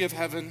beauty of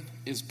heaven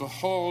is,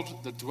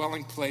 behold, the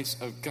dwelling place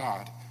of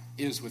God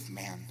is with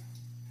man.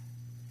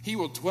 He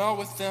will dwell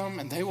with them,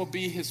 and they will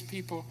be his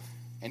people,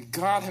 and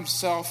God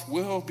himself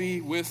will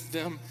be with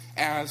them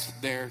as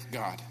their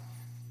God.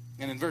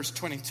 And in verse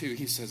 22,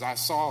 he says, I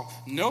saw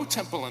no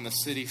temple in the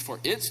city, for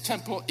its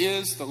temple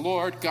is the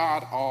Lord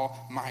God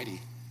Almighty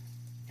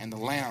and the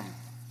Lamb.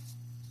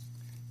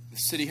 The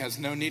city has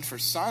no need for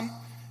sun,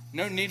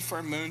 no need for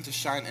a moon to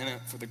shine in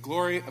it, for the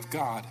glory of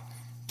God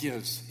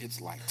gives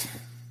its light.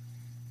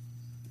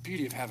 The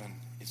beauty of heaven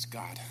is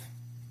God.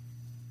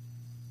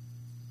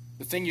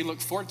 The thing you look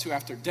forward to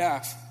after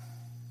death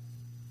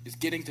is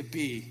getting to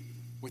be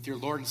with your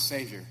Lord and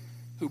Savior,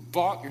 who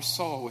bought your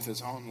soul with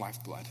his own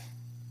lifeblood.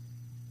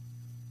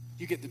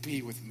 You get to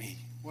be with me.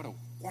 What a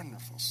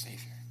wonderful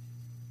Savior.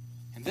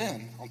 And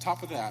then, on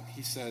top of that,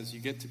 he says,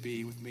 you get to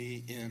be with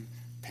me in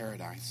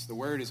paradise. The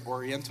word is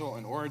Oriental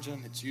in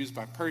origin. It's used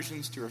by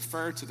Persians to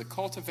refer to the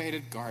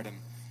cultivated garden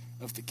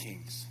of the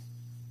kings.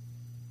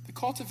 The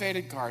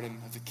cultivated garden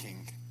of the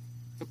king.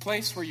 The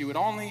place where you would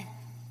only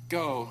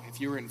go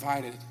if you were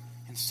invited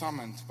and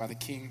summoned by the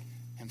king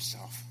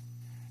himself.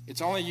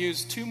 It's only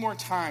used 2 more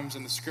times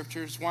in the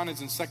scriptures. One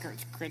is in 2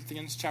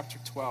 Corinthians chapter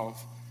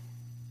 12,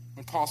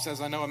 when Paul says,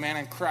 I know a man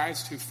in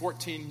Christ who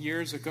 14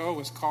 years ago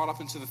was caught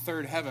up into the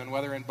third heaven,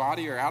 whether in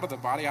body or out of the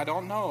body, I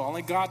don't know.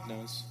 Only God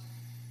knows.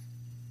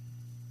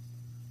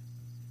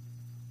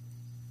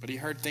 But he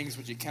heard things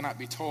which he cannot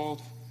be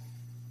told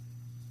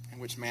and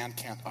which man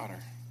can't utter.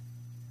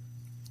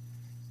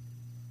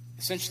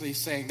 Essentially,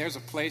 he's saying there's a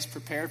place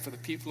prepared for the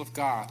people of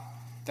God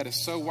that is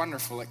so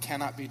wonderful it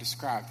cannot be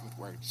described with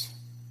words.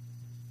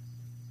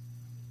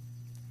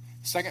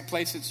 The second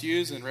place it's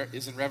used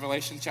is in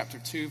Revelation chapter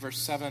 2, verse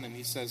 7, and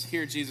he says,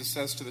 here Jesus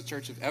says to the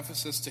church of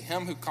Ephesus, to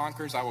him who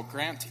conquers I will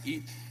grant to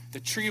eat the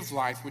tree of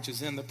life which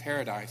is in the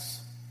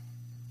paradise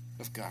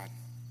of God.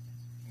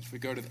 As we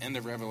go to the end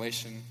of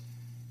Revelation,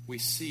 we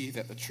see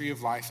that the tree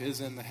of life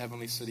is in the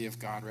heavenly city of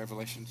God,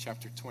 Revelation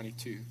chapter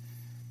 22.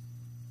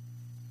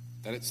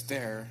 That it's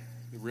there,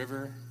 the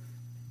river,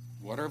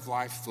 water of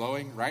life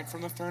flowing right from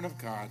the throne of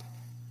God,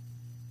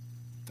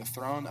 the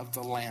throne of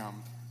the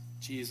Lamb,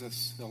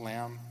 Jesus, the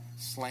Lamb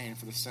slain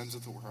for the sins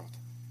of the world.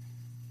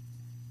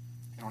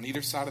 And on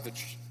either side of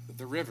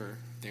the river,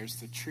 there's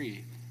the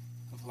tree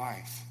of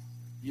life,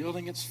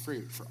 yielding its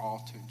fruit for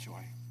all to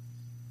enjoy.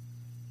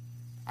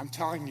 I'm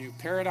telling you,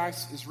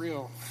 paradise is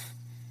real,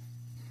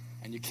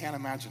 and you can't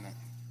imagine it.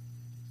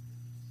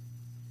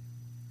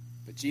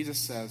 But Jesus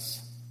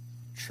says,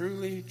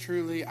 truly,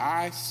 truly,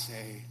 I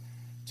say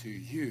to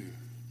you,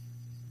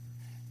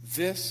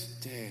 this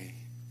day,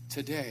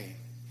 today,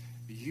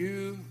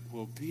 you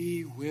will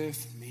be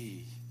with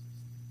me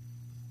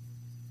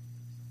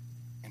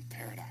in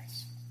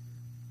paradise.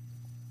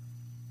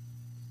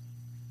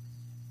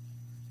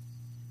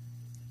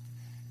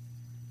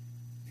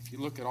 If you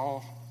look at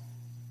all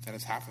that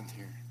has happened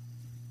here,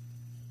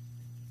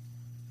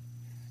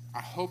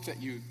 I hope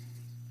that you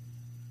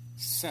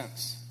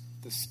sense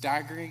the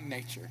staggering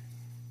nature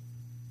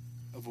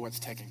of what's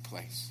taking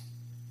place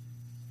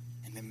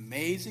and the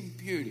amazing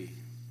beauty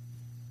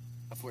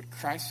of what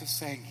Christ is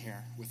saying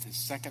here with his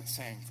second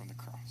saying from the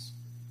cross.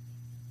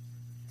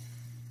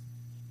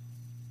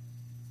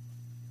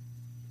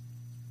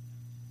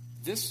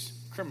 This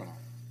criminal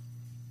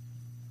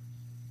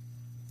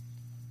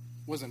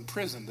was in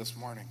prison this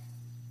morning.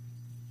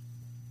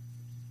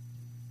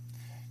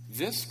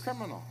 This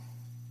criminal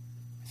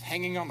is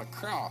hanging on the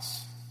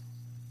cross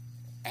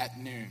at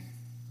noon,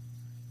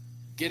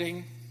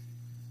 getting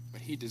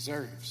what he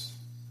deserves.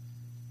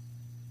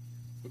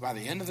 But by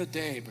the end of the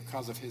day,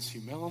 because of his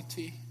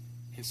humility,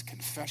 his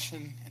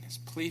confession, and his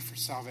plea for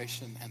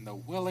salvation, and the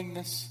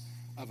willingness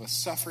of a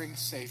suffering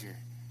Savior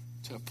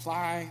to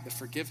apply the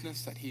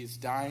forgiveness that he is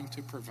dying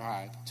to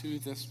provide to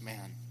this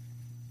man,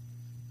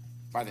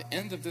 by the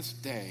end of this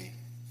day,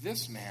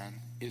 this man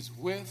is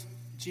with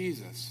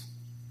Jesus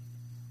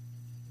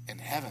in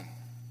heaven.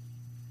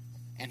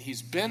 And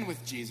he's been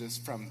with Jesus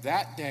from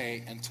that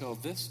day until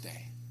this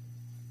day.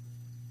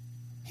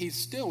 He's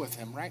still with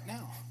him right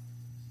now.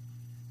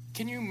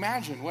 Can you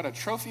imagine what a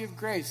trophy of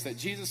grace that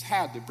Jesus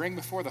had to bring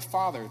before the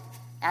Father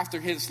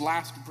after his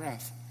last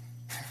breath?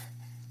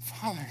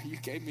 Father, you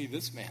gave me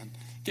this man.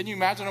 Can you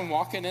imagine them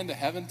walking into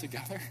heaven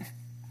together?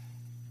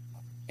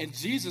 And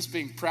Jesus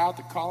being proud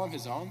to call him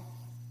his own?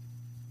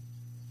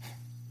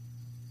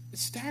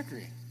 It's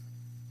staggering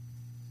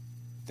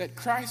that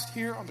Christ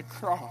here on the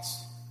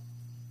cross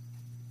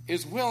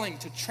is willing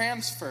to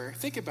transfer,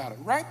 think about it,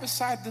 right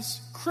beside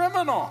this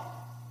criminal.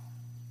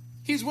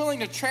 He's willing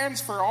to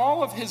transfer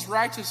all of his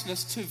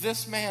righteousness to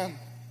this man.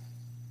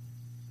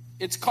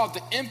 It's called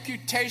the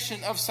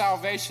imputation of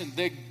salvation,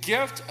 the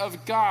gift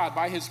of God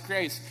by his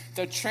grace.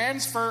 The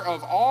transfer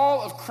of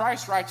all of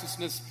Christ's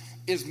righteousness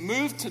is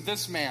moved to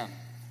this man,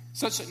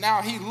 such that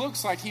now he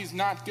looks like he's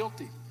not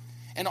guilty.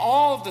 And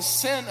all of the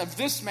sin of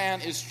this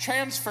man is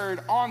transferred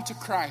onto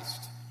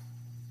Christ.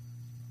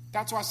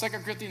 That's why 2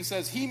 Corinthians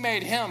says he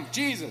made him,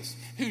 Jesus,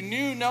 who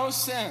knew no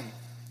sin,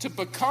 to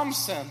become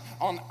sin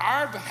on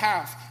our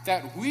behalf,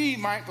 that we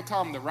might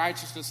become the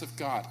righteousness of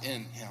God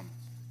in him.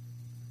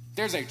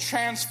 There's a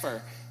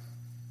transfer.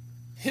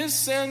 His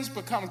sins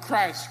become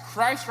Christ.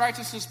 Christ's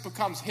righteousness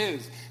becomes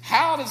his.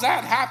 How does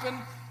that happen?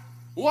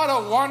 What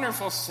a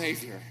wonderful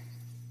Savior.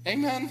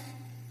 Amen?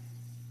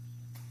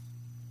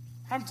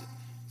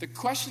 The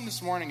question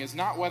this morning is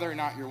not whether or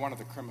not you're one of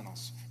the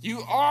criminals.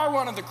 You are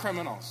one of the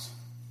criminals.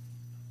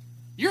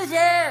 You're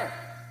there.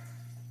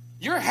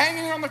 You're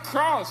hanging on the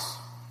cross.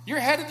 You're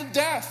headed to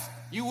death.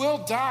 You will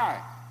die.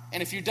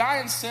 And if you die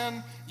in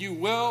sin, you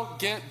will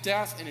get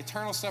death and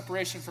eternal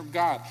separation from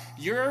God.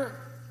 Your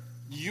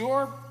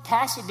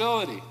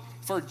possibility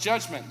for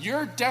judgment,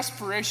 your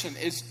desperation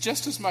is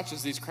just as much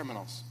as these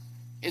criminals.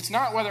 It's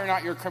not whether or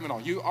not you're a criminal.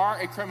 You are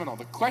a criminal.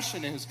 The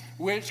question is,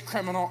 which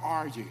criminal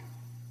are you?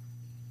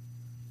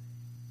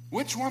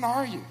 Which one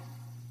are you?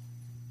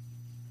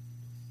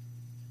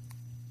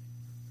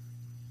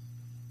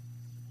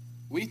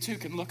 We too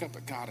can look up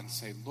at God and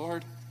say,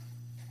 Lord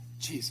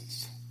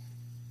Jesus,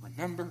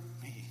 remember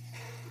me.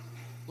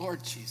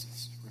 Lord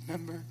Jesus,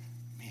 remember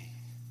me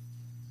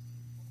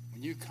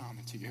when you come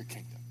into your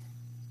kingdom.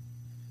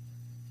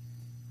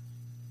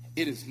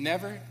 It is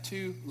never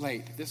too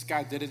late. This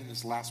guy did it in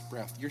his last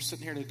breath. You're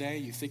sitting here today,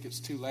 you think it's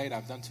too late,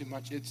 I've done too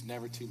much. It's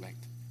never too late.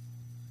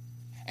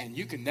 And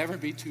you can never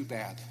be too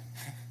bad.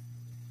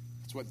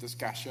 That's what this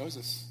guy shows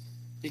us.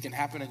 It can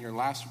happen in your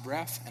last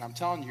breath, and I'm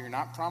telling you, you're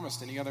not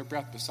promised any other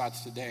breath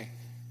besides today.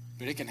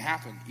 But it can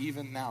happen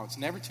even now. It's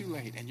never too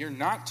late, and you're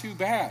not too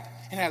bad.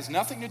 It has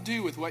nothing to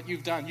do with what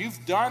you've done.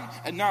 You've done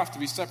enough to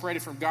be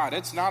separated from God.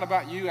 It's not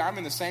about you. I'm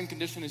in the same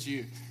condition as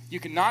you. You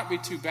cannot be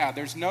too bad.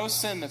 There's no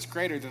sin that's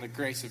greater than the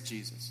grace of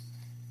Jesus.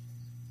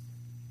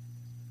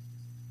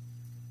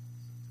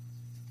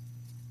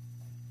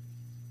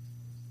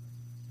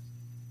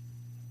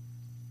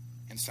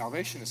 And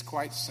salvation is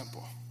quite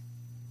simple.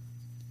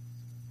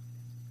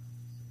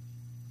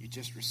 You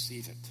just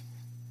receive it.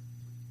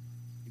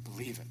 You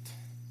believe it.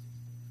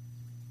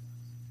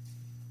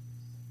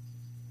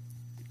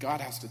 But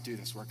God has to do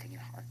this work in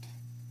your heart.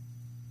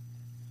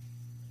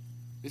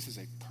 This is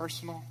a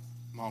personal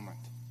moment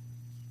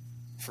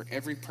for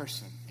every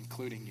person,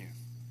 including you.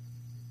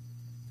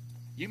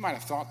 You might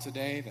have thought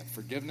today that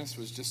forgiveness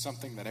was just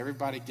something that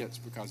everybody gets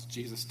because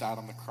Jesus died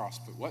on the cross.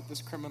 But what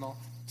this criminal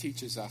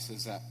teaches us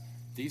is that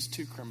these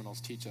two criminals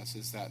teach us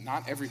is that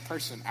not every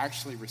person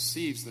actually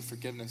receives the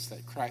forgiveness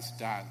that Christ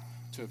died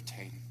to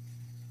obtain.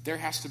 There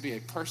has to be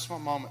a personal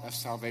moment of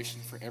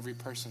salvation for every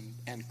person,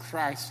 and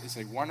Christ is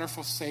a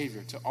wonderful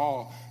Savior to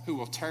all who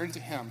will turn to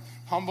him,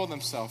 humble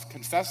themselves,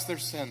 confess their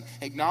sin,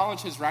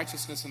 acknowledge his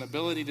righteousness and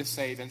ability to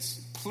save, and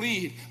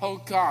plead, oh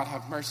God,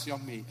 have mercy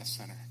on me, a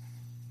sinner.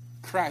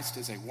 Christ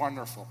is a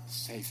wonderful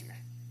Savior,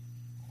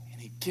 and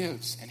he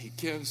gives, and he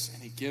gives,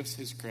 and he gives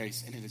his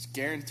grace, and it is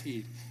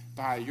guaranteed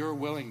by your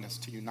willingness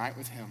to unite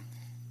with him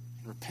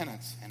in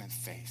repentance and in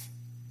faith.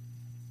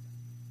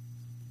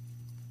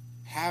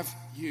 Have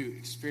you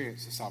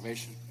experienced the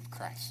salvation of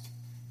Christ?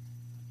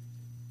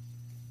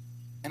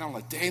 And on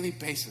a daily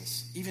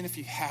basis, even if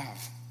you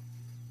have,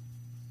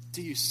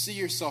 do you see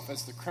yourself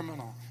as the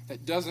criminal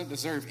that doesn't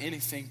deserve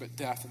anything but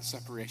death and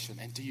separation?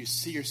 And do you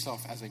see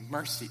yourself as a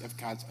mercy of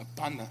God's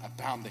abundant,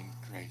 abounding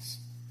grace?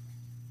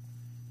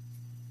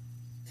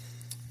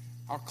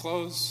 I'll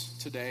close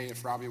today,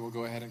 if Robbie will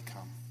go ahead and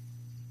come,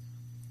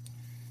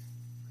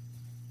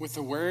 with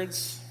the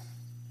words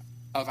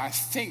of, I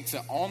think,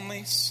 the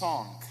only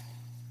song,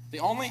 the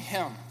only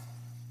hymn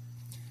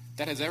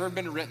that has ever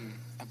been written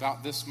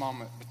about this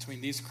moment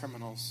between these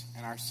criminals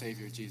and our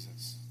Savior,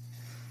 Jesus.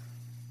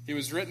 It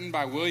was written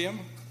by William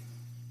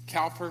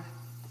Cowper,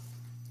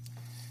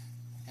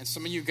 and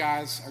some of you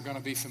guys are going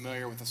to be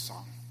familiar with the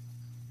song.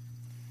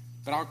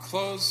 But I'll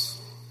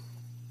close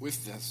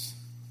with this.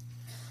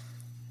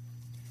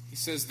 He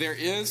says, there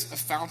is a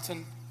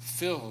fountain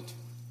filled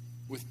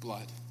with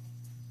blood,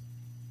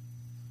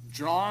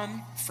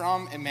 drawn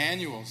from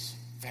Emmanuel's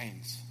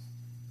veins,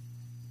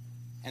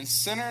 and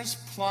sinners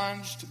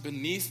plunged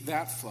beneath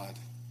that flood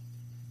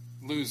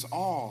lose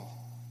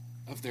all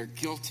of their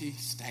guilty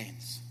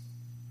stains.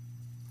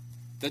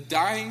 The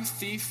dying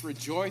thief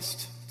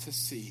rejoiced to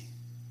see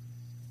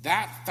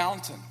that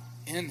fountain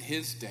in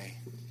his day,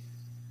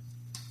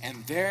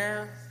 and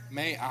there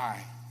may I,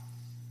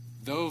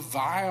 though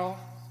vile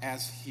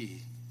as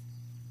he,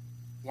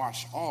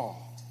 wash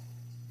all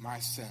my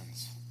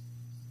sins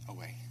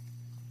away.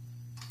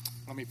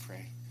 Let me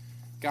pray.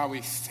 God,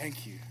 we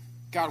thank you.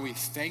 God, we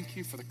thank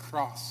you for the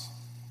cross.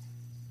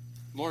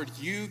 Lord,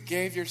 you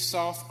gave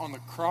yourself on the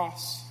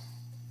cross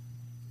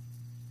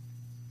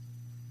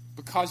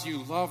because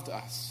you loved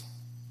us.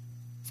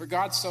 For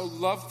God so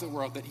loved the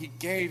world that he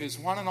gave his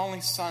one and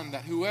only Son,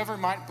 that whoever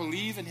might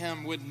believe in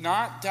him would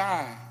not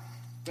die,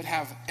 but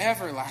have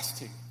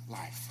everlasting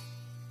life.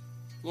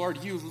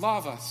 Lord, you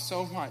love us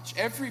so much.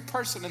 Every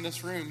person in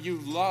this room you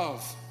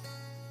love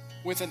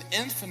with an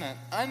infinite,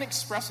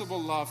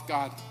 unexpressible love,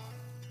 God.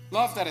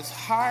 Love that is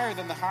higher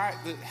than the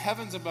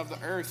heavens above the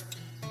earth.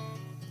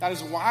 that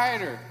is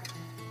wider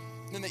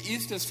than the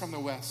east is from the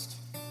west.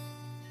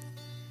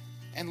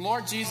 And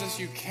Lord Jesus,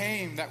 you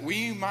came that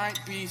we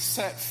might be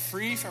set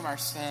free from our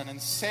sin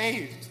and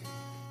saved,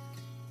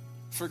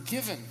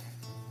 forgiven.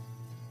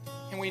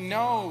 And we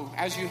know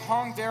as you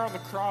hung there on the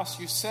cross,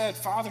 you said,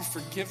 Father,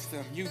 forgive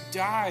them. You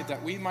died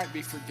that we might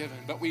be forgiven.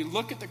 But we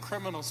look at the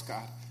criminals,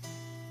 God,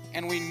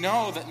 and we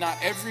know that not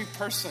every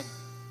person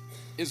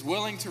is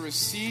willing to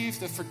receive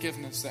the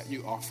forgiveness that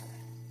you offer.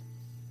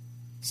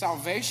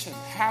 Salvation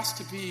has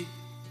to be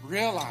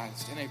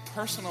realized in a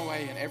personal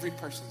way in every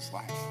person's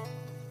life.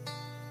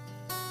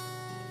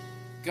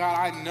 God,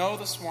 I know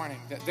this morning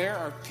that there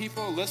are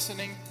people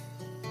listening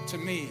to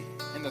me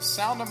in the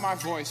sound of my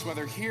voice,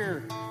 whether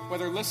here,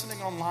 whether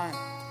listening online.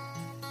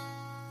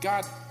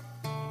 God,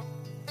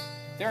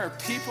 there are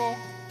people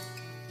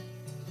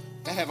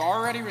that have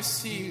already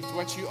received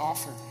what you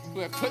offer, who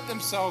have put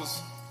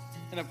themselves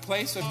in a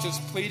place of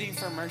just pleading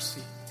for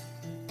mercy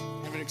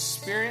and have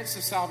experienced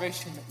the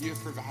salvation that you have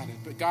provided.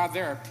 But God,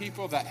 there are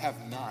people that have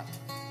not.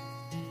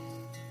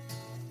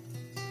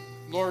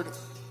 Lord,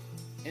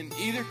 in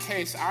either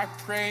case, I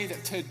pray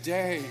that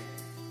today,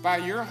 by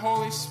your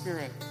Holy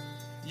Spirit,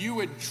 you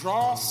would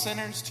draw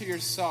sinners to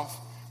yourself.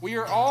 We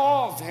are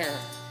all there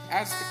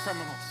as the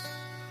criminals.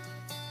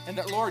 And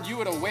that, Lord, you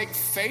would awake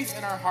faith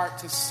in our heart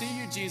to see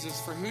you,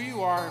 Jesus, for who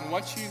you are and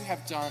what you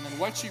have done and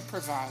what you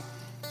provide,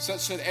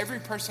 such that every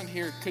person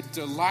here could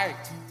delight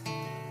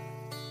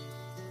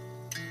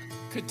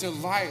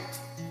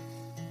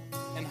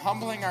in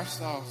humbling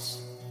ourselves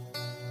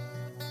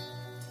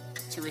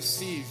to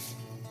receive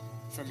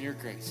from your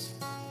grace.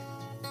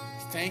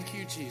 Thank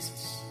you,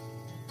 Jesus,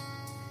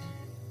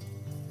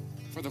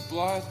 for the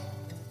blood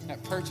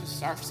that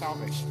purchased our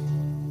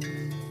salvation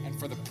and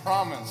for the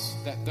promise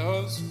that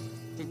those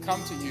who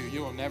come to you,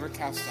 you will never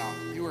cast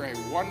out. You are a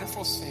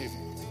wonderful Savior.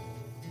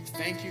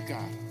 Thank you,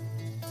 God.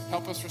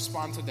 Help us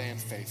respond today in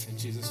faith. In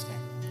Jesus'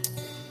 name.